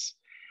for us.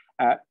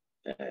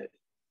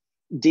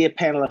 Dear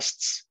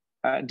panelists,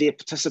 dear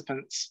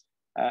participants,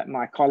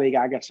 my colleague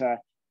Agata,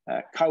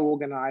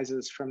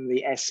 co-organisers from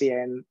the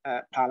ASEAN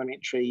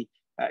Parliamentary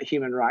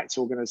Human Rights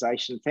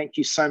Organization, thank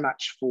you so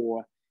much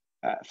for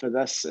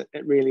this.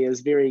 It really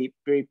is very,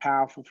 very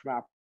powerful from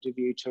our point of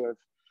view to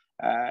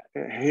have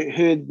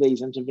heard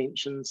these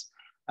interventions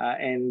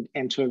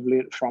and to have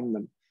learnt from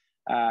them.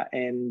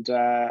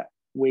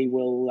 We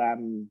will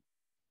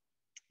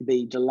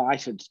be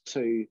delighted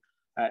to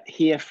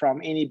hear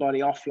from anybody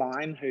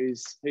offline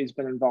who's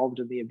been involved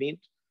in the event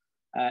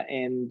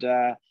and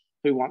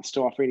who wants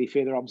to offer any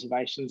further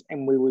observations.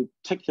 And we were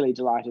particularly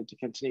delighted to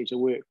continue to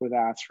work with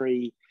our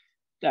three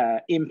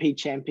MP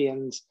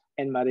champions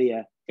and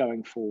Maria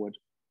going forward.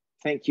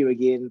 Thank you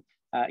again.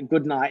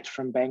 Good night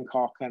from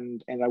Bangkok,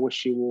 and I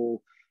wish you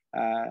all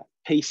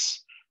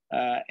peace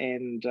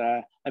and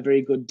a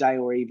very good day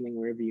or evening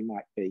wherever you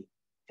might be.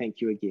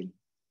 Thank you again.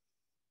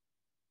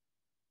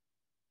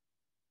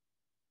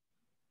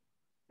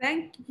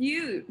 Thank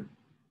you.